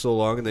abused for so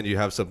long and then you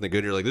have something good.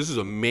 And you're like, this is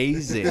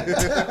amazing.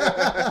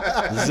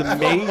 This is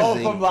amazing. Oh,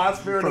 from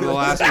last beer to From the this.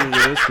 last beer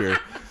to this beer.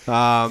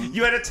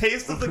 You had a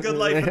taste of the good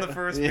life in the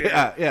first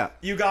beer. Yeah.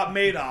 You got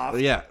made off.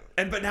 Yeah.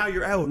 But now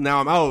you're out. Now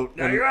I'm out.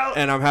 Now you're out.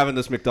 And I'm having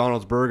this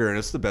McDonald's burger, and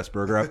it's the best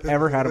burger I've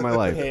ever had in my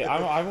life. Hey,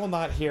 I will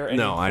not hear any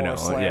No, I know.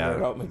 slander Yeah,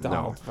 about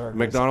McDonald's no. burgers.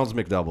 McDonald's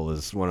McDouble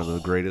is one of the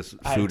greatest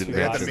I had food two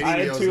last- inventions. I had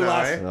Meals two now,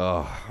 last, eh?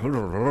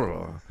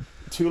 Oh,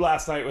 two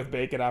last night with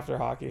bacon after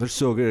hockey. they're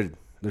so good.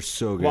 They're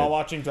so good. While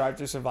watching Drive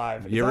to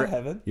Survive. Is you that ever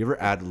heaven? You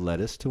ever add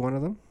lettuce to one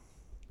of them?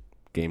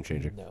 Game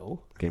changing. No.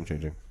 Game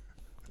changing.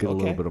 Get a Okay.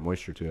 little bit of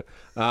moisture to it.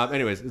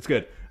 Anyways, it's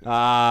good.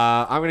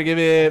 I'm gonna give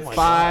it Oh my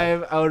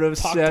 5 out of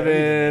Talk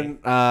dirty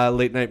 7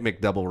 late night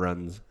McDouble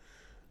runs.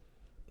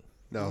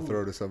 No,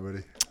 throw to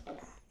somebody.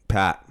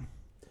 Pat.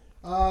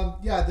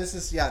 This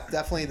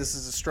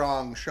is a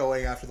strong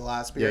showing after the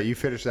last beer. Yeah, you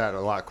finished that a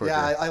lot quicker.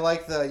 Yeah, I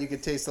like you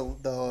could taste the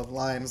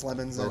limes,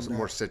 lemons, Those and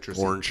more citrus.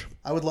 Orange.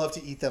 I would love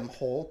to eat them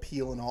whole,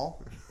 peel and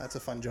all. That's a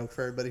fun joke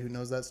for everybody who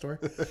knows that story.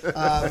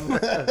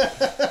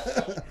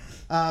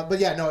 But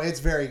yeah, no, it's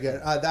very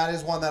good. That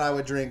is one that I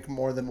would drink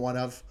more than one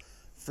of.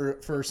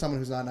 For someone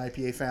who's not an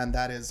IPA fan,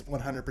 that is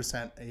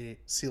 100% a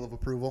seal of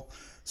approval.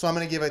 So I'm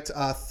going to give it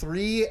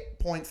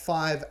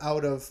 3.5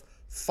 out of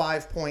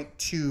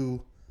 5.2.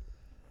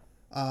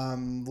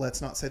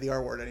 Let's not say the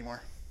R word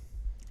anymore.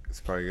 It's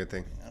probably a good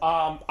thing.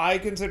 I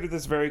consider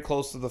this very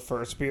close to the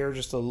first beer,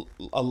 just a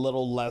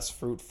little less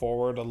fruit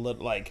forward, a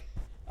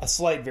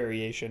slight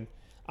variation.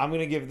 I'm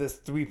going to give this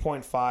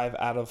 3.5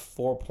 out of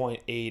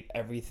 4.8.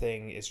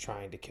 Everything is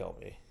trying to kill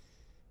me.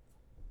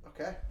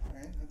 Okay, all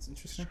right, that's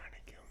interesting.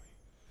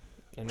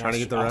 In Trying to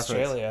get the reference.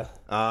 Australia,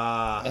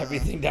 Ah.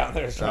 everything down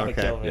there is trying Okay.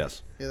 to kill me.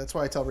 Yes. Yeah, that's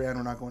why I tell Brianne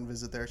we're not going to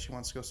visit there. She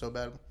wants to go so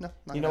bad. No,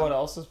 not You know gonna what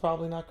else is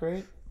probably not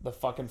great? The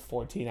fucking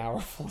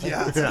 14-hour flight.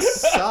 Yeah, it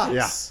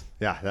sucks.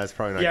 Yeah. Yeah, that's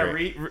probably not Yeah,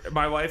 great.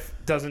 my wife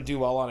doesn't do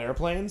well on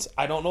airplanes.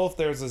 I don't know if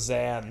there's a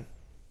Xanax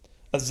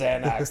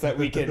that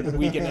we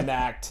can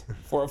enact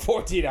for a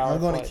 14-hour I'm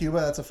going flight. to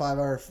Cuba. That's a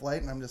 5-hour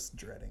flight, and I'm just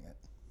dreading it.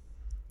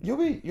 You'll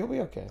be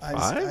okay.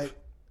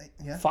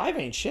 Yeah, 5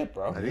 ain't shit,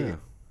 bro. I think Yeah.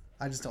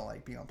 I just don't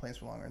like being on planes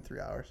for longer than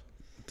 3 hours.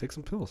 Take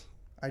some pills.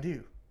 I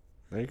do.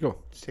 There you go.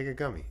 just take a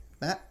gummy.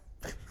 Matt,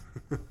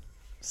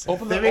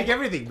 Open They the make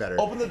everything better.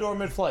 open the door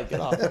mid-flight.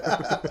 Get off.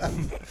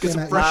 get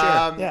some fresh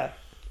air. Yeah.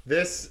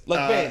 This,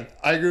 Like Bane.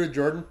 I agree with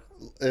Jordan.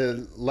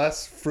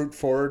 Less fruit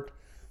forward,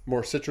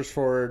 more citrus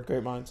forward,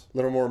 Great minds. a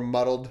little more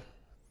muddled,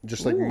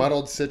 just like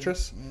muddled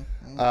citrus.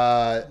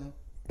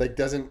 Like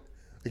doesn't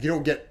like you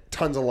don't get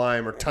tons of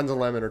lime or tons of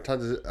lemon or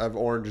tons of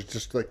orange. It's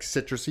just like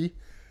citrusy.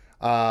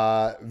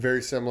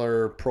 Very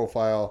similar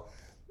profile,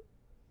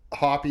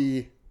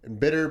 hoppy and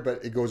bitter,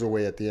 but it goes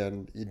away at the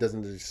end. It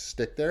doesn't just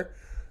stick there.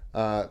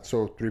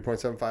 So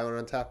 3.75 on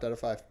Untapped out of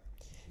 5.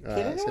 Can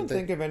anyone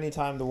think of any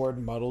time the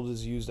word muddled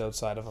is used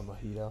outside of a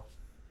mojito?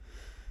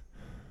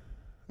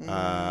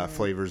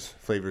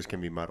 Flavors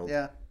can be muddled.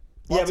 Yeah.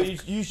 Yeah, Lots but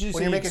of- you usually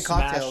when you're making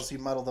smash- cocktails, you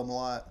muddle them a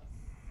lot.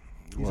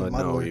 Use a Well, no,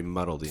 muddler. you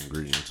muddle the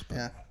ingredients. But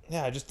Yeah.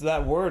 Yeah, just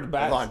that word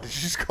back. Hold on, did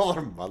you just call it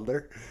a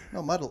muddler?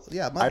 No, muddle.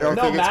 Yeah, muddler. I don't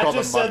No, think it's Matt called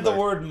just a said the muddler.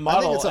 word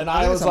muddle, it's a- and I I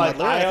think was it's a like,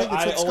 muddler. I think it's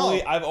what it's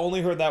called. I've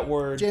only heard that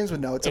word. James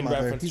would know. It's a in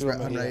muddler. reference He's to a right,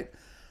 mojito. right.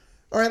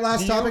 All right,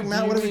 last topic,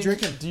 Matt. What are we mean-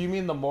 drinking? Do you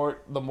mean the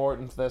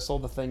Morton Thistle,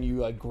 the thing you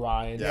like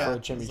grind Yeah. for a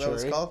Is that what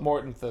it's chimichurri? called?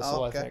 Morton Thistle,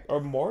 Oh, okay. I think, or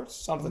Mort,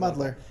 something.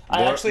 Muddler. Like that.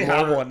 I actually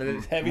have mortar- one, and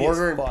it's heavy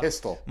mortar as and fuck.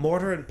 pistol.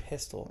 Mortar and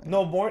pistol.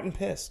 No, Morton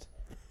pissed.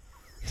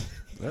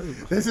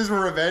 This is a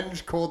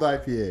Revenge Cold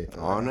IPA.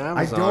 on I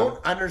Amazon,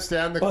 don't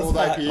understand the What's cold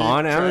that? IPA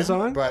On trend,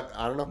 Amazon? but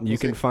I don't know. you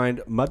can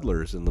find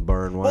muddlers in the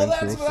bar and Well, wine.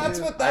 that's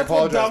tools. what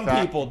apologize, dumb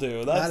Pat. people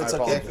do. That That's is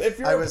okay. okay. If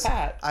you're I a was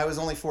Pat,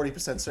 only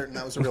 40% certain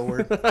that was a real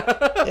word.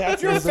 yeah,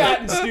 if you're fat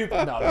and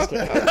stupid, no, just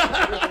kidding.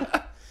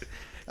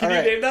 Can you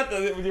right. name that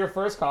with your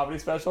first comedy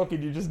special?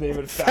 Can you just name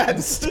it fat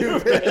and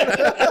stupid?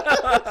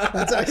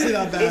 That's actually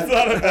not bad. It's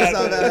not a bad That's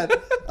not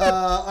bad.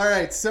 All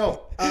right,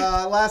 so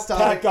last Pat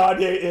topic.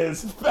 Gagne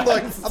is fat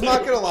Look, and I'm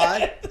not gonna stupid.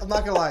 lie. I'm not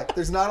gonna lie.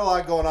 There's not a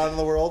lot going on in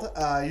the world.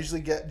 I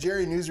usually get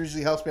Jerry News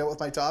usually helps me out with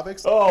my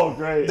topics. Oh,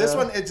 great. This yeah.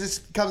 one, it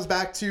just comes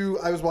back to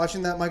I was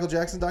watching that Michael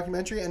Jackson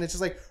documentary, and it's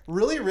just like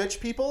really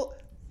rich people.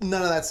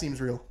 None of that seems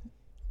real.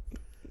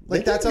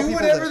 Like that's how do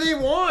people whatever live. they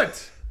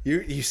want.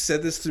 You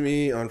said this to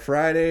me on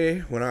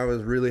Friday when I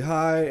was really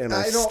high, and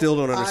I, don't- still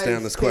don't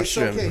understand this okay,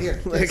 question. So, okay, here.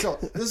 Okay, so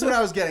this is what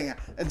I was getting at.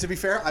 And to be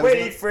fair, I was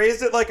Wait, he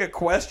phrased it like a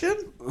question?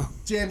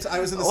 James, I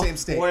was in the same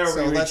state. Where are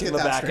so we let's reaching get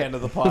the that back straight. end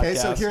of the Okay,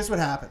 so podcast? here's what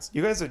happens.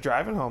 You guys are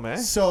driving home, eh?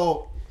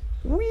 So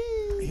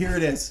here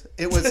it is.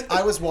 It was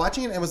I was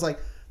watching it and it was like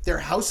their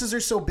houses are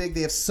so big,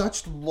 they have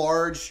such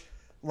large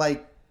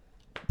like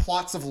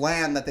plots of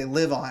land that they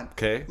live on.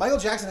 Okay. Michael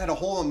Jackson had a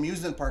whole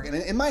amusement park, and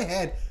in my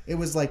head it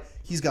was like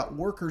he's got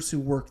workers who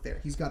work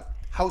there. He's got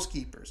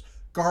housekeepers,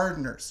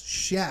 gardeners,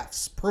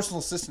 chefs, personal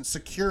assistants,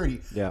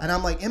 security. Yeah. And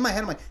I'm like, in my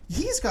head, I'm like,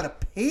 he's got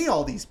to pay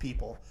all these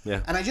people.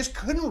 Yeah. And I just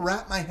couldn't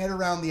wrap my head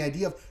around the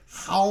idea of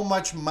how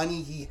much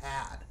money he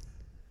had.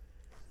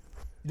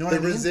 You know what I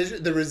mean?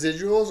 The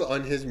residuals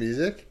on his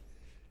music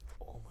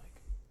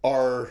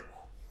are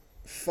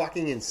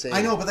fucking insane.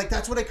 I know, but like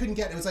that's what I couldn't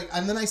get. It was like,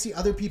 and then I see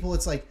other people.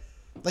 It's like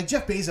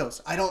Jeff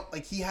Bezos. I don't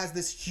like. He has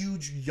this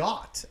huge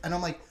yacht, and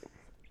I'm like,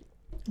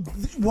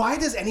 why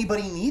does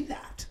anybody need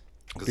that?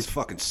 Because he's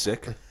fucking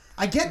sick.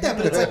 I get that,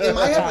 but it's like in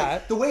my head,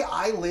 like, the way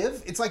I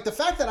live, it's like the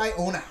fact that I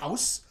own a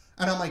house,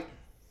 and I'm like,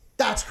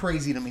 that's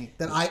crazy to me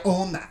that I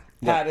own that.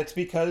 Pat, it's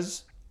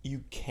because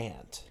you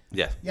can't.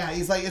 Yeah. Yeah,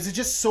 he's like, is it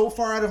just so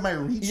far out of my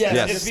reach? Yes,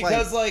 that it's just,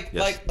 because Yes.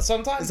 like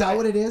sometimes is that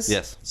what it is?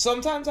 Yes.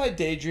 Sometimes I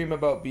daydream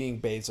about being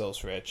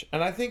Bezos rich,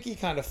 and I think he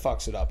kind of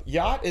fucks it up.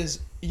 Yacht is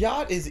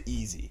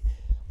easy.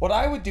 What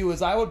I would do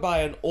is I would buy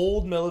an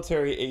old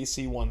military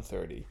AC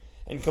 130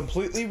 and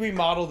completely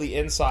remodel the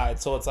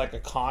inside so it's like a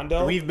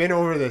condo. We've been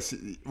over this.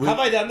 Have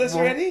I done this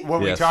already?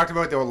 When we Yes. talked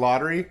about the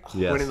lottery,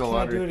 Yes. winning the Can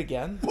I do it lottery.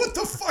 again? What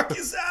the fuck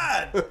is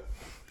that?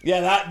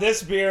 Yeah,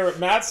 this beer,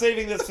 Matt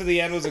saving this for the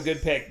end was a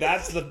good pick.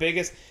 That's the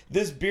biggest.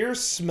 This beer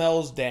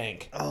smells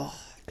dank. Oh,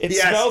 it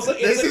Yes, smells like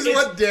this is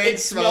what dank It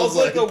smells smells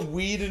like a like.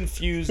 weed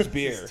infused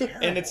beer,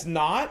 and it's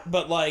not.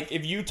 But like,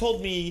 if you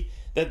told me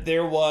that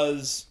there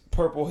was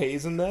purple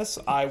haze in this,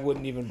 I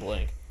wouldn't even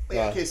blink.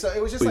 Yeah, okay, so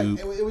it was just like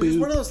it was just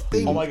one of those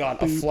things. Oh my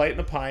god, a flight and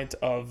a pint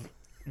of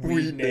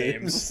weed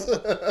names.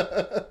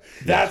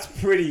 That's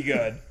pretty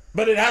good.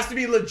 But it has to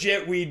be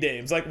legit weed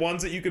names, like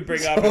ones that you could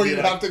bring up. Oh, and be you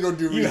like, have to go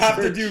do You have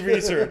to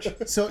research. do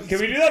research. So Can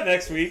we do that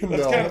next week?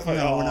 That's No. kind of fun.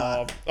 No, we're Oh,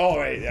 not. oh,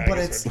 right, yeah. I But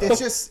guess it's we're not.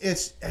 just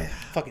it's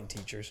fucking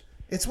teachers.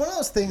 it's one of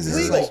those things. Is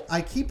Legal. like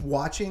I keep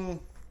watching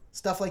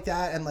stuff like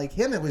that, and like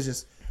him, it was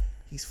just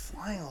he's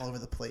flying all over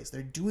the place.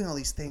 They're doing all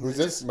these things. Who's It's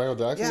this? just- Michael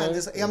Jackson? Yeah, guy?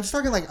 this, I'm just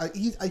talking like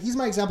he's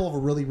my example of a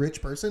really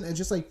rich person, and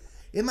just like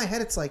in my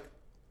head, it's like,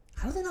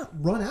 how do they not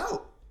run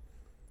out?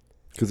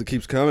 Because it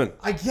keeps coming.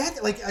 I get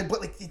it,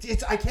 but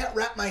it's I can't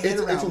wrap my head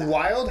It's around that.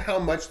 wild how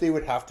much they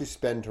would have to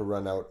spend to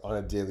run out on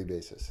a daily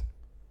basis.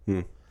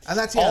 And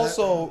that's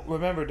Also,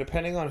 remember,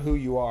 depending on who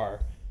you are,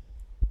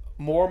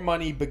 more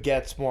money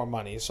begets more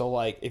money. So,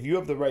 like, if you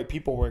have the right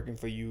people working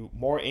for you,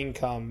 more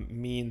income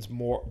means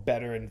more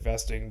better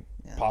investing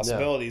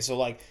possibilities. So,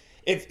 like,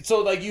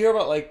 you hear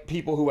about like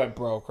people who went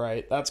broke,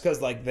 right? That's because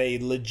like they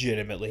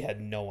legitimately had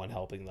no one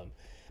helping them.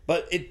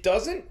 But it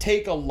doesn't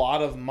take a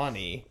lot of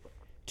money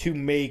to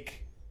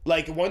make,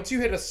 like, once you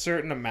hit a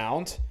certain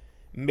amount,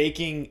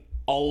 making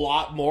a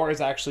lot more is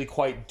actually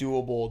quite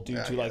doable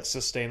due to like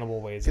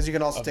sustainable ways. because you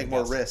can also of take more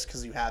investing. risk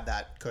because you have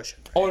that cushion.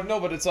 Oh no,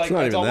 but it's like It's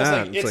not it's even almost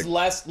that. like It's it's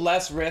like-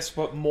 less risk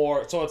but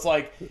more. So it's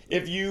like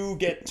if you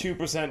get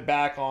 2%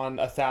 back on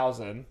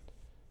 1,000,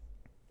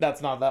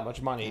 that's not that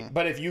much money.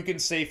 But if you can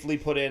safely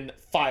put in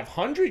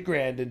 500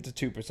 grand into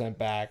 2%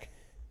 back,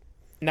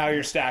 now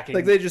you're stacking.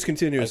 Like they just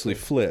continuously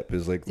flip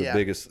is like the Yeah.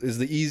 biggest is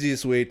the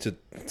easiest way to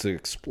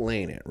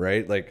explain it,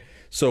 right? Like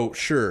so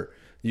sure,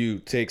 you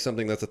take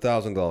something that's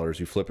 $1,000,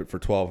 you flip it for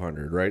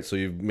 $1,200, right? So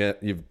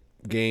you've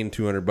gain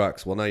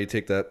 $200. Well, now you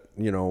take that,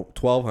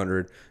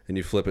 $1,200 and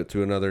you flip it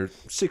to another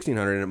 $1,600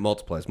 and it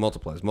multiplies,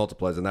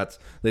 and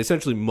they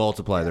essentially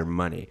multiply their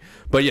money.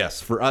 But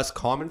yes, for us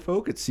common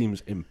folk, it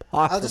seems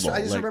impossible.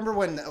 I just remember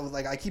when,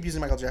 I keep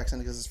using Michael Jackson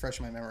because it's fresh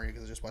in my memory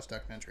because I just watched a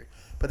documentary.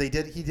 But he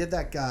did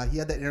that guy. He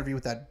had that interview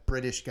with that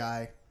British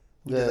guy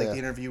who did the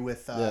interview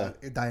with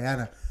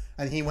Diana.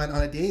 And he went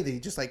on a day. They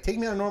just take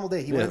me on a normal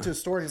day. He went into a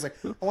store and he's like,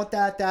 I want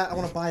that. I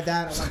want to buy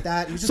that. I want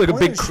that. He was It's just like a big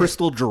pointing shit.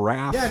 crystal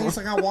giraffe. Yeah, and he's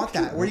like, I want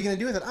that. What are you gonna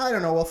do with it? I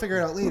don't know. We'll figure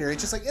it out later.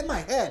 It's just in my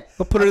head.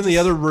 I'll put it in the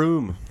other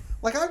room.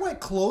 I went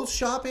clothes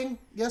shopping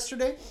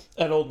yesterday.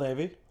 At Old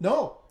Navy.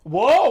 No,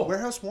 Whoa.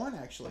 Warehouse One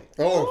actually.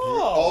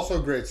 Also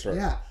a great story.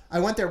 Yeah, I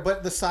went there,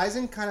 but the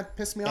sizing kind of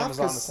pissed me off.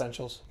 Amazon 'cause-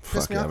 Essentials.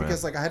 Pissed me yeah, off man.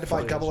 because I had to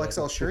buy double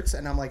XL shirts,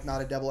 and I'm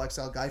not a double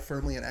XL guy,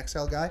 firmly an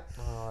XL guy.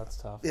 Oh, that's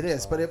tough. It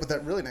is, but with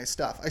that really nice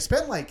stuff. I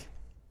spent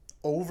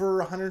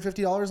over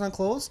 $150 on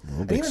clothes,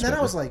 and big even then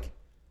I was like,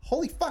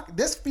 "Holy fuck,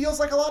 this feels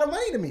like a lot of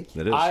money to me."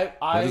 It is.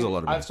 That is a lot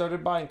of money. I've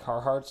started buying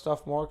Carhartt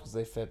stuff more because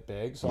they fit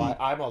big. So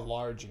I'm a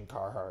large in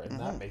Carhartt, and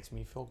that makes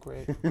me feel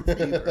great.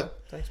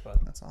 Thanks, bud.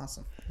 That's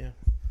awesome.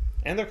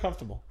 And they're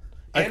comfortable.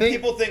 I And think-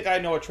 people think I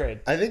know a trade.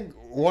 I think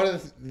one of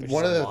is the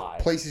a lie.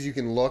 places you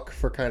can look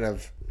for kind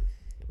of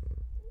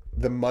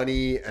the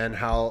money and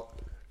how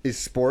is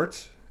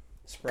sports,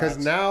 because Sprats.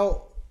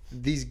 now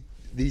these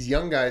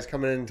young guys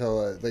coming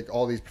into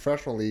all these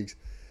professional leagues,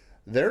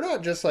 they're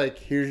not just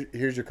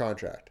here's your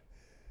contract.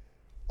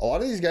 A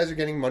lot of these guys are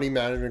getting money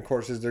management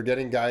courses. They're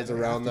getting guys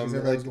around them.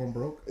 Everyone's going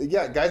broke.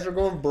 Yeah, guys are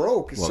going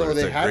broke. Well, so there's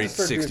they a had to great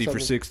start 60 doing for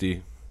something.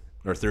 60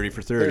 or 30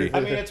 for 30. I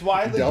mean, it's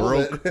widely Double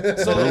broke. it.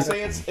 So they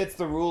say it's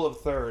the rule of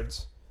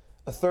thirds.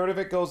 A third of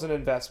it goes in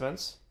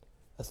investments,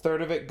 a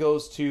third of it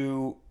goes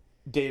to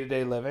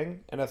day-to-day living,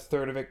 and a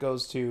third of it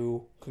goes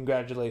to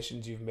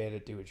congratulations, you've made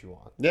it, do what you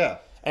want. Yeah.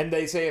 And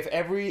they say if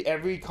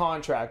every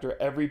contract or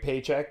every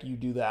paycheck you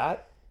do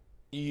that,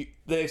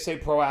 they say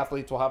pro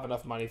athletes will have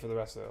enough money for the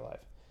rest of their life.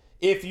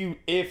 If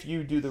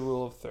you do the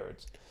rule of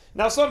thirds.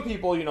 Now some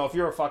people, if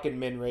you're a fucking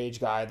min-rage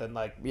guy, then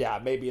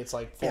maybe it's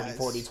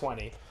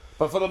 40-40-20.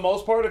 But for the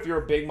most part, if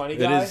you're a big money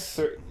guy,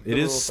 It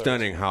is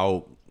stunning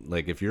how,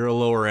 if you're a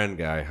lower end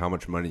guy, how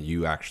much money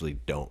you actually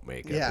don't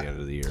make at the end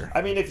of the year.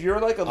 I mean, if you're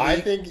like a I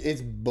league, think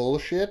it's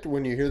bullshit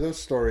when you hear those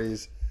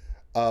stories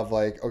of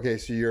okay,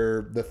 so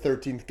you're the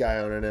 13th guy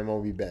on an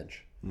MLB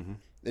bench, and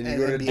you And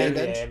go to NBA dinner.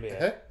 bench? NBA.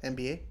 Huh?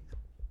 NBA.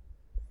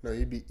 No,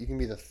 you can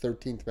be the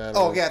 13th man.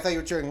 Oh on yeah, I thought you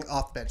were cheering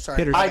off the bench. Sorry.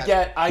 Hitters. I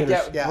get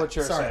Yeah, what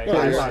you're sorry. saying. No,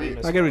 I you're- might be I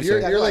missing. get what you're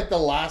You're, saying. you're like the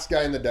last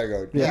guy in the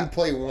dugout. Yeah. You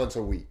play once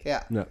a week.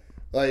 Yeah. No.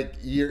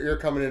 You're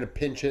coming in to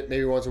pinch hit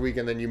maybe once a week,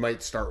 and then you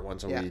might start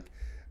once a Yeah. week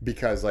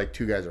because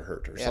two guys are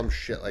hurt or some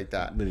shit like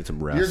that. They need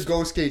some rest. You're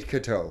Go Skate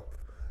Kato.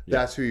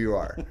 That's who you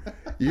are.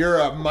 You're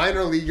a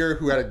minor leaguer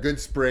who had a good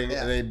spring,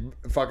 and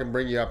they fucking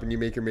bring you up, and you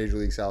make your major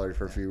league salary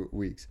for a few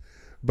weeks.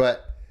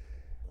 But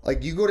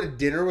you go to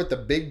dinner with the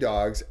big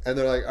dogs, and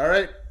they're like, "All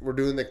right, we're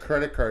doing the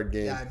credit card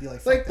game." Yeah, I'd be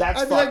like, fuck that.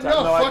 That's I'd be like, fucked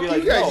up. "No, I'd fuck be you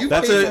like, guys. no, You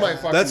That's paid for my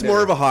fucking that's more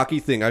dinner." of a hockey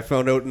thing. I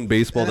found out in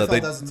baseball NFL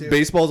that does it too.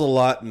 baseball's a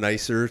lot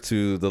nicer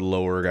to the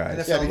lower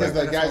guys. Yeah, because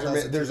the NFL guys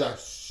does it there's too. a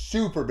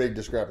super big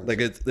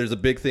discrepancy. There's a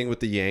big thing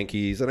with the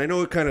Yankees, and I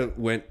know it kind of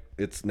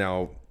it's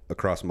now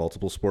across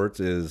multiple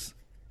sports, is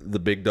the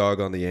big dog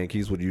on the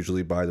Yankees would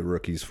usually buy the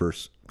rookies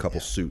first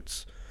couple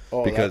suits.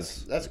 Oh,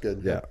 because that's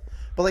good. yeah.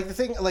 But the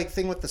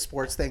thing with the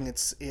sports thing,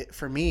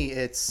 for me,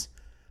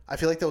 I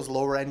feel like those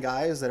lower end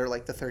guys that are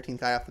the 13th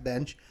guy off the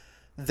bench,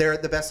 they're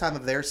the best time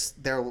of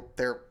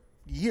their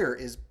year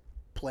is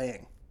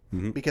playing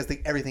because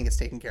everything gets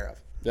taken care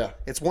of. Yeah.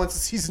 It's once the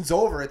season's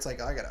over, it's I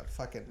gotta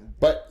fucking.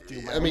 But my I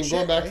mean, own going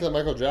shit, back right? to the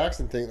Michael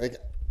Jackson thing,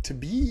 to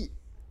be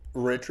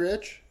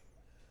rich,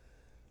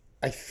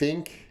 I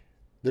think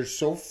there's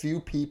so few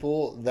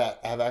people that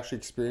have actually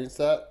experienced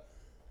that.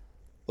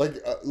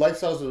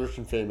 Lifestyles of Rich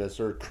and Famous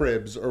or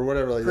Cribs or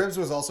whatever. Cribs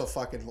was also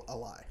fucking a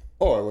lie.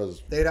 Oh, it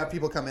was. They'd have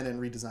people come in and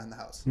redesign the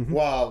house.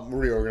 Wow,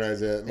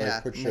 reorganize it, and, Yeah,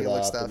 put make shit it look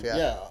up. stuff, and-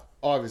 yeah.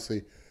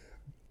 obviously.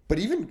 But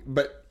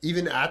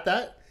even at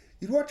that,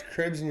 you'd watch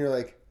Cribs and you're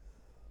like,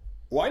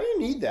 why do you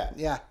need that?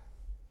 Yeah.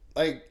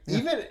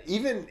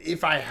 Even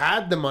if I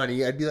had the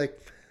money, I'd be like,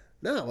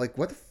 no,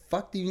 what the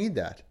fuck do you need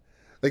that?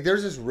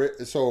 There's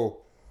this.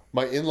 So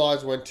my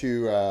in-laws went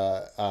to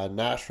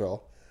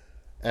Nashville,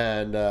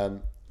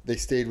 and they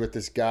stayed with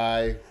this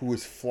guy who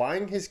was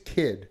flying his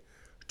kid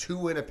to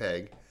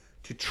Winnipeg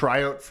to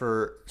try out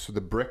for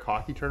the Brick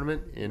Hockey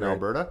Tournament in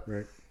Alberta.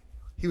 Right.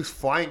 He was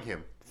flying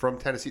him from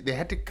Tennessee. They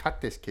had to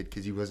cut this kid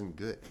because he wasn't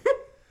good.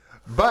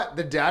 But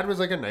the dad was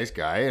a nice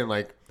guy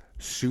and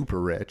super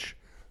rich.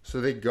 So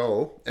they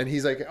go, and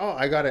he's like, "Oh,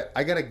 I got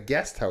a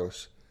guest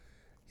house."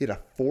 He had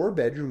a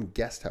 4-bedroom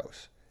guest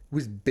house. It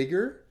was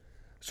bigger.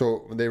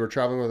 So they were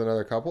traveling with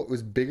another couple. It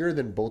was bigger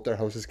than both their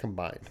houses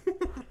combined,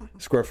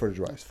 square footage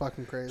wise. It's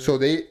fucking crazy. So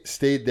they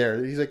stayed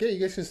there. He's like, "Hey, you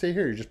guys can stay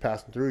here. You're just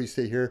passing through. You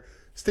stay here.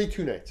 Stay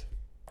 2 nights."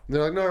 And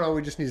they're like, "No,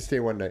 we just need to stay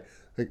 1 night."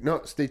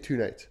 No, stay 2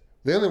 nights.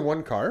 They only had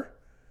 1 car.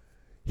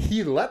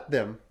 He let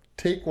them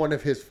take one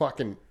of his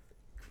fucking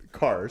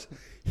cars.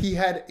 He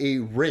had a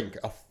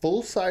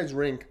full-size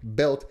rink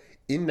built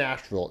in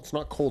Nashville. It's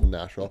not cold in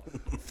Nashville.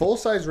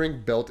 Full-size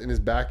rink built in his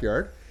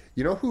backyard.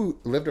 You know who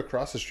lived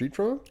across the street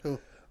from him? Who?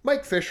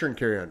 Mike Fisher and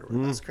Carrie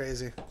Underwood. That's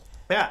crazy.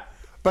 Yeah,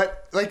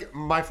 but like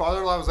my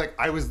father-in-law was like,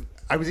 I was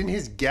in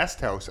his guest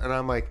house, and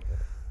I'm like,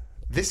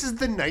 this is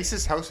the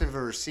nicest house I've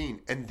ever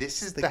seen, and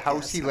this is the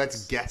house he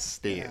lets guests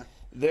stay in.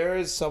 There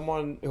is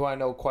someone who I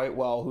know quite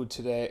well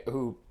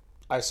who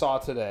I saw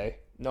today,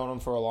 known him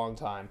for a long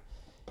time.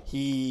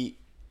 He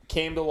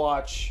came to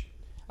watch,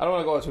 I don't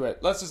want to go into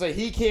it. Let's just say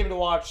he came to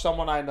watch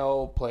someone I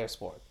know play a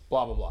sport,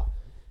 blah, blah, blah.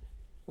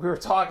 We were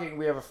talking,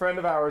 we have a friend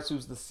of ours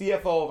who's the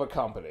CFO of a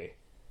company,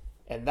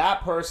 and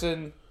that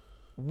person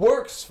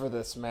works for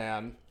this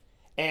man.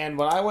 And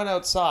when I went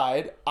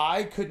outside,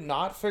 I could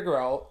not figure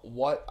out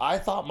what I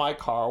thought my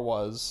car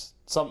was.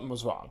 Something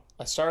was wrong.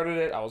 I started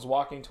it. I was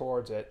walking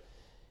towards it.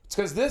 It's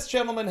because this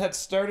gentleman had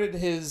started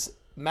his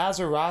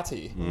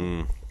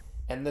Maserati.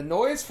 And the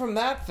noise from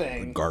that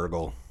thing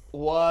Gargle.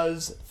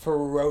 was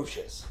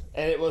ferocious.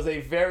 And it was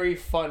a very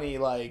funny,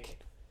 like...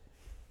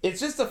 It's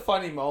just a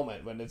funny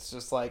moment when it's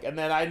just like... And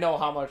then I know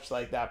how much,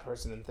 like, that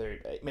person in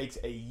third makes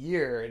a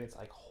year. And it's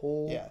like,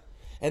 whole... Yeah.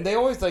 And they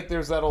always, like,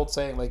 there's that old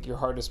saying, like, your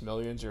hardest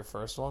million's your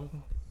first one.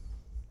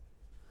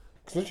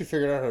 Because once you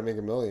figured out how to make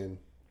 $1 million,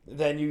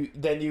 Then you,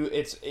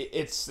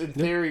 it's in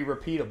theory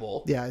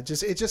repeatable. Yeah, it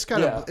just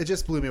kind of Yeah. it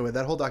just blew me away.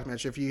 That whole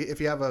documentary. If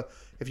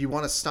you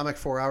want to stomach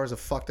 4 hours of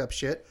fucked up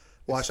shit,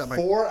 watch that.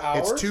 4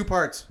 hours? It's 2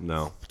 parts.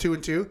 No. 2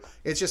 and 2.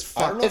 It's just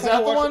I don't fucked. know Is if I that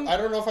could the watch, one- I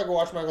don't know if I could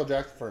watch Michael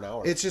Jackson for an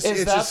hour. It's just.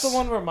 Is it's that just, the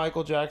one where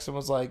Michael Jackson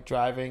was, like,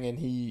 driving and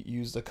he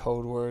used a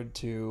code word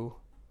to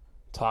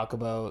talk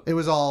about... It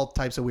was all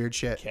types of weird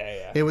shit.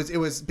 Okay, yeah. It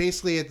was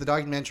basically the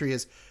documentary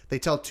is they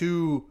tell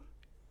 2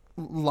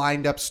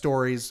 lined up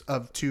stories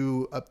of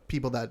 2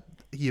 people that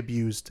he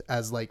abused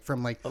as like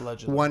from like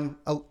Allegedly.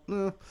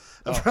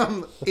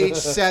 from age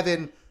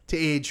 7 to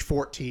age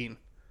 14,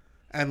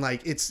 and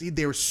like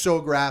they were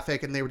so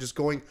graphic and they were just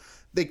going,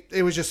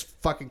 it was just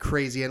fucking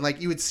crazy, and like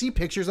you would see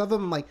pictures of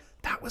them and like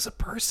that was a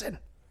person,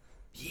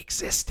 he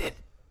existed,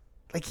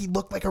 like he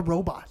looked like a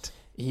robot.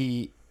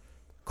 He...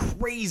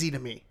 Crazy to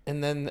me.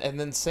 And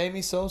then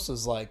Sammy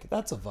Sosa's like,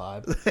 that's a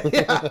vibe.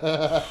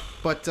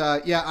 But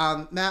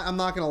Matt, I'm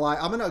not gonna lie.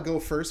 I'm gonna go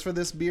first for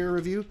this beer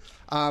review,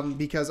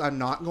 because I'm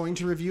not going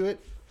to review it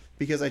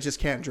because I just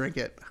can't drink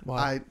it.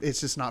 Why? It's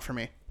just not for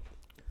me.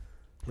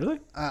 Really?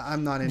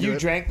 I'm not into You it.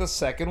 drank the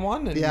second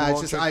one? And Yeah, you it's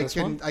won't just drink this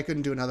one? I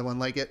couldn't do another one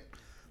like it.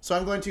 So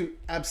I'm going to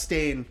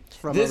abstain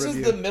from This a is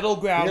review. the middle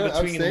ground You're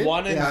gonna between abstain?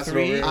 1 and Yeah,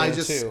 3 and I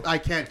 2. I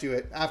can't do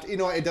it. After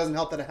it doesn't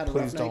help that I had a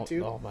Please rough night don't.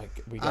 too. Oh my!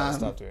 We gotta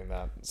stop doing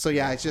that. So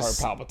yeah, it's just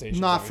Heart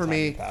palpitations not every for time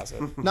me. you pass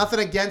it. Nothing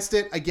against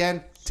it.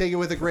 Again, take it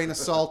with a grain of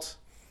salt.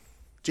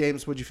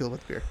 James, what'd you feel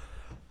about the beer?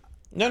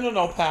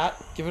 No, Pat,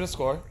 give it a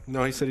score.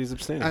 No, he said he's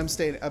abstaining. I'm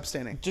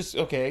abstaining. Just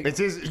okay. it's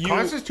his You-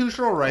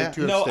 constitutional right Yeah.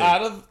 to No, abstain.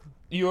 out of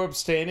you're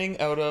abstaining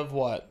out of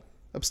what?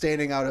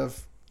 Abstaining out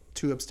of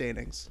 2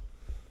 abstainings.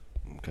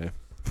 Okay.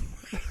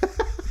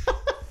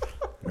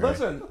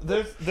 Listen,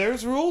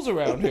 there's rules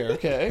around here,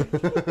 okay?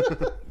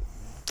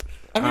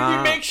 I mean,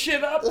 we make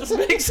shit up. Just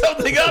make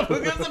something up.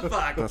 Who gives a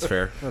fuck? That's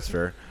fair. That's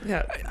fair.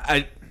 Yeah.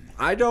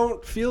 I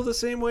don't feel the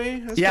same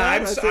way. As Yeah,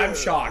 Pat. I'm I feel- I'm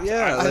shocked.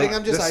 Yeah, I think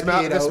I'm just the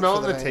IPA'd out smell for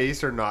and the the night.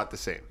 taste are not the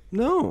same.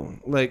 No,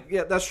 like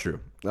yeah, that's true.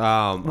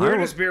 I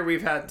Weirdest beer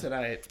we've had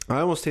tonight.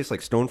 almost taste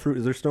like stone fruit.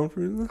 Is there stone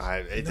fruit in this?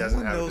 It doesn't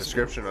one have a knows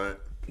description on it.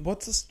 What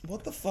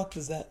the fuck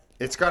is that?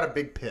 It's got a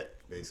big pit,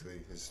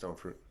 basically. It's stone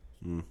fruit.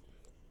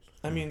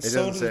 I mean,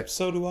 doesn't say.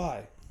 so do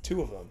I.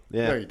 2 of them.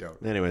 Yeah. No, you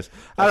don't. Anyways,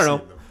 I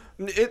don't seen know.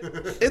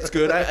 It's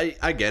good.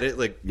 I get it.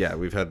 Like yeah,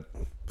 we've had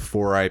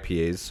 4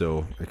 IPAs,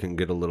 so it can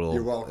get a You're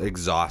little welcome.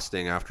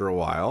 exhausting after a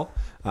while.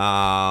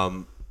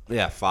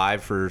 Yeah,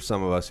 5 for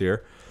some of us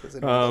here. Does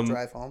anyone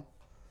drive home?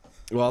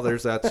 Well,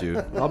 there's that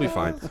too. I'll be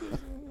fine.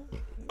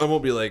 I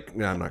won't be like,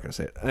 no, I'm not gonna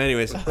say it.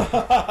 Anyways, it's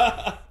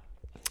all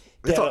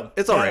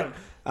Get right. him.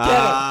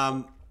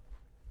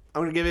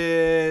 I'm gonna give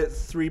it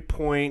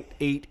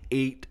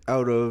 3.88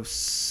 out of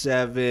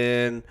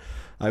 7.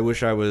 I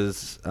wish I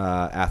was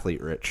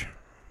athlete rich.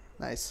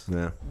 Nice.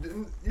 Yeah,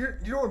 You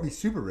don't want to be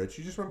super rich.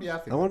 You just want to be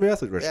athlete. I want to be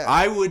athlete rich. Yeah.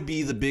 I would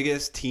be the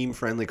biggest team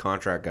friendly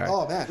contract guy.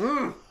 Oh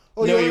man.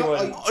 Oh, No, you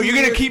wouldn't. Are you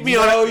gonna keep me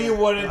on? No, you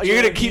wouldn't. You're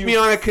gonna James, keep you me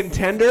on a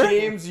contender?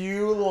 James,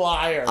 you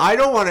liar. I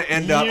don't want to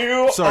end up.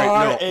 You Sorry,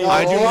 are no. a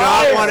I do liar.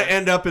 not want to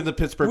end up in the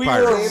Pittsburgh We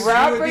Pirates. were James, you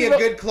wrapping would be the- a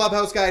good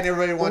clubhouse guy and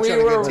everybody wants we you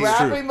on a were good team.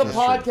 wrapping the That's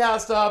true.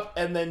 podcast up,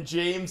 and then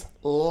James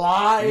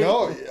lied.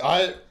 No,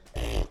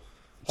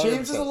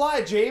 James is a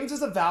lie. James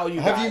is a value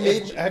Have guy.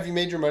 you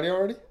made your money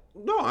already?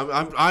 No,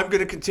 I'm going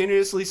to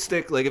continuously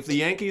stick. Like, if the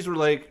Yankees were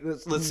like,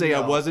 let's say I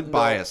wasn't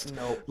biased.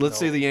 Let's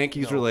say the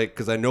Yankees were like,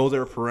 because I know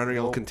they're a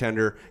perennial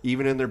contender,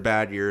 even in their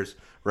bad years,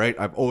 right?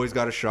 I've always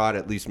got a shot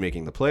at least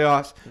making the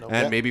playoffs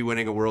and maybe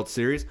winning a World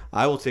Series.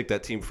 I will take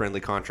that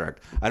team-friendly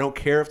contract. I don't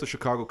care if the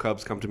Chicago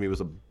Cubs come to me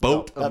with a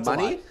boat of That's a lie.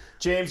 money.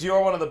 James, you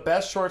are one of the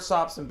best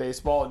shortstops in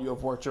baseball, and you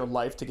have worked your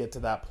life to get to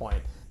that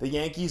point. The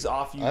Yankees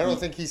offer you. I don't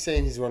think he's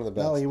saying he's one of the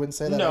best. No, he wouldn't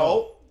say that. at all.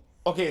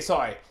 No. Okay,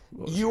 sorry.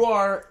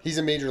 He's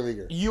a major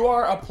leaguer. You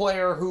are a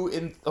player who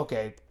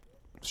okay,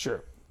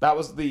 sure. That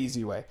was the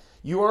easy way.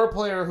 You are a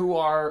player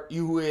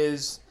who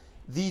is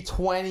the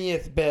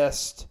 20th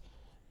best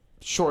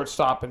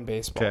shortstop in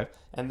baseball. Okay.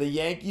 And the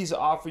Yankees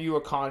offer you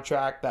a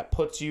contract that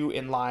puts you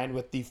in line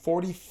with the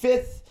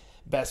 45th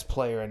best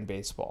player in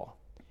baseball.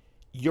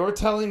 You're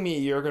telling me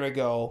you're going to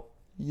go,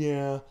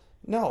 yeah,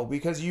 no,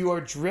 because you are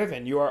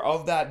driven. You are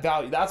of that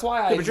value. That's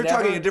why But you're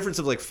talking a difference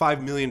of like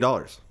 $5 million.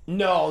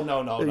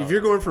 No. If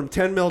you're going from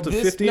 10 mil to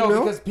 15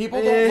 mil, because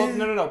people don't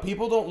look. No.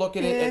 People don't look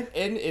at it.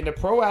 In a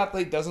pro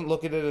athlete doesn't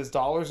look at it as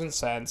dollars and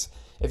cents.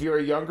 If you're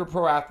a younger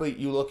pro athlete,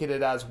 you look at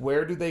it as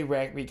where do they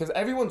rank me? Because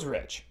everyone's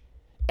rich.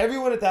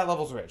 Everyone at that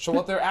level's rich. So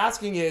what they're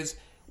asking is,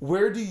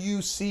 where do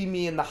you see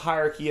me in the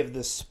hierarchy of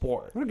this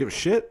sport? I don't give a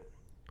shit.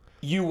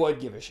 You would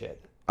give a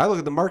shit. I look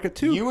at the market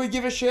too. You would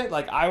give a shit.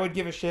 Like I would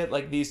give a shit.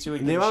 Like these two would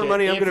give the a amount shit. of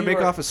money I'm If going to you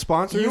make were- off of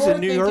sponsors you are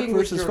in New York thinking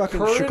with versus your fucking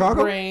current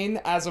Chicago. brain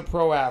as a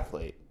pro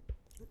athlete.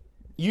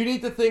 You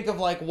need to think of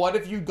like, what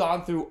if you'd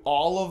gone through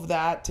all of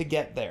that to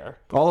get there?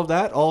 All of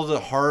that, all of the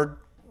hard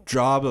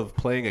job of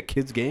playing a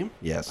kid's game.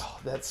 Yes,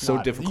 That's so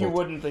not, difficult. You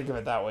wouldn't think of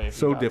it that way. If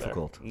So you got there.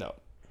 difficult. No.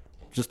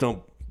 Just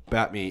don't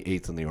bat me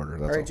 8th in the order.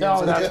 That's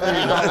All right, all. James.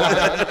 No,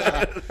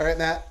 that's where you go. All right,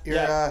 Matt. You're,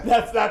 Yeah,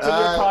 that's in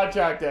your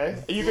contract, eh?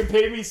 You can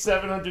pay me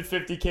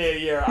 $750K a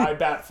year. I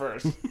bat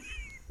first.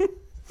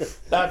 That's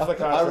the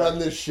contract. I run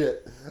this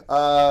shit.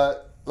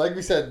 Like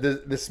we said,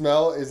 the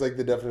smell is like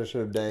the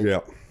definition of dank. Yeah.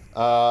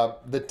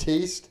 The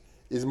taste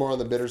is more on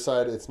the bitter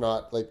side. It's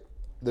not like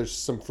there's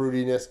some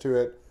fruitiness to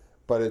it,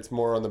 but it's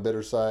more on the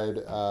bitter side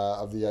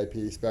of the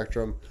IPA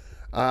spectrum.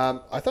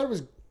 I thought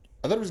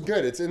it was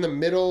good. It's in the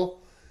middle.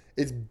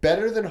 It's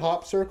better than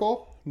Hop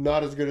Circle.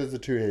 Not as good as the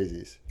two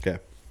hazies. Okay.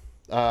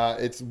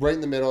 It's right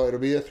in the middle. It'll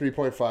be a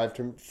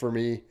 3.5 for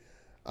me.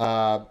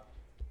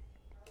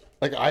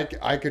 Like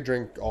I could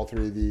drink all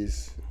three of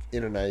these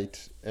in a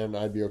night, and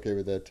I'd be okay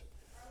with it.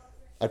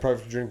 I'd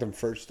probably drink them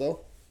first though,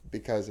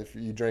 because if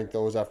you drink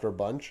those after a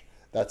bunch,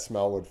 that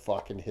smell would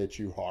fucking hit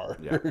you hard.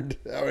 Yeah.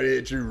 That would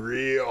hit you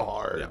real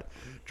hard. Yeah.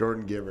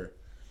 Jordan Giver.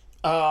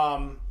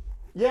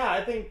 Yeah,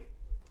 I think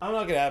I'm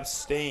not gonna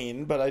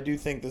abstain, but I do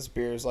think this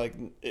beer is like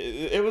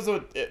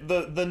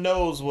the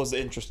nose was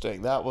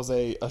interesting. That was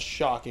a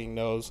shocking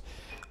nose.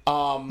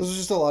 This is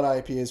just a lot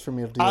of IPAs for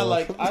me to deal I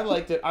with.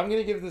 liked it. I'm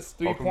gonna give this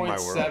Welcome to my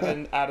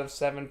 3.7 out of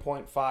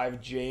 7.5.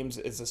 James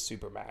is a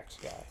Supermax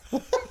guy,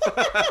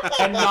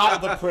 and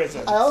not the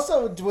prison. I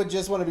also would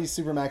just want to be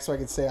Supermax so I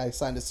could say I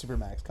signed a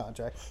Supermax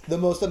contract. The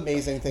most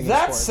amazing thing in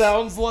That sports.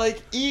 sounds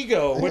like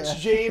ego, which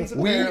James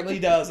apparently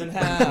doesn't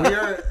have. We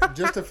are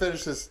just to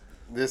finish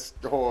this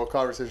whole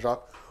conversation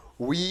off.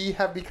 We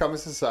have become a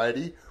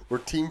society where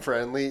team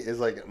friendly is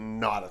like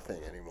not a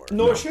thing anymore.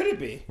 Nor should it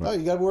be. Oh,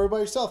 you got to worry about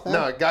yourself, man.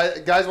 No,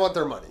 guys want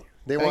their money.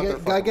 They want their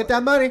Gotta get fucking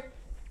that money.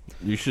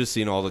 You should have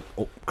seen all the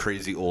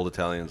crazy old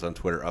Italians on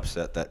Twitter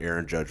upset that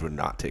Aaron Judge would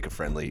not take a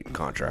friendly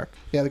contract.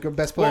 Yeah, the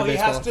best player Well, in he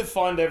baseball. has to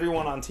fund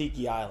everyone on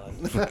Tiki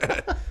Island. Literally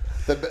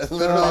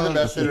the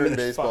best hitter in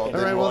baseball. All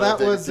All right, well, that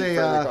was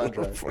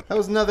that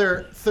was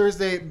another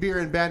Thursday beer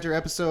and banter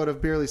episode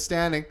of Barely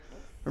Standing.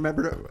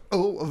 Remember to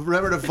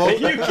vote.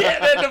 You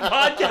can't end a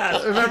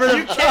podcast. Remember to,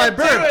 You can't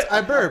do it.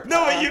 I burped.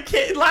 No, but you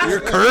can't.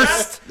 You're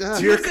cursed.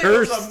 You're Tuesday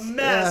cursed. was a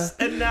mess,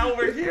 and now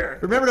we're here.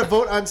 Remember to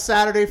vote on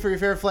Saturday for your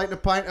favorite flight and a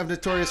pint of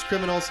Notorious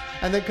Criminals,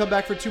 and then come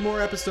back for 2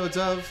 more episodes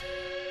of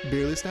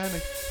Barely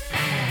Standing.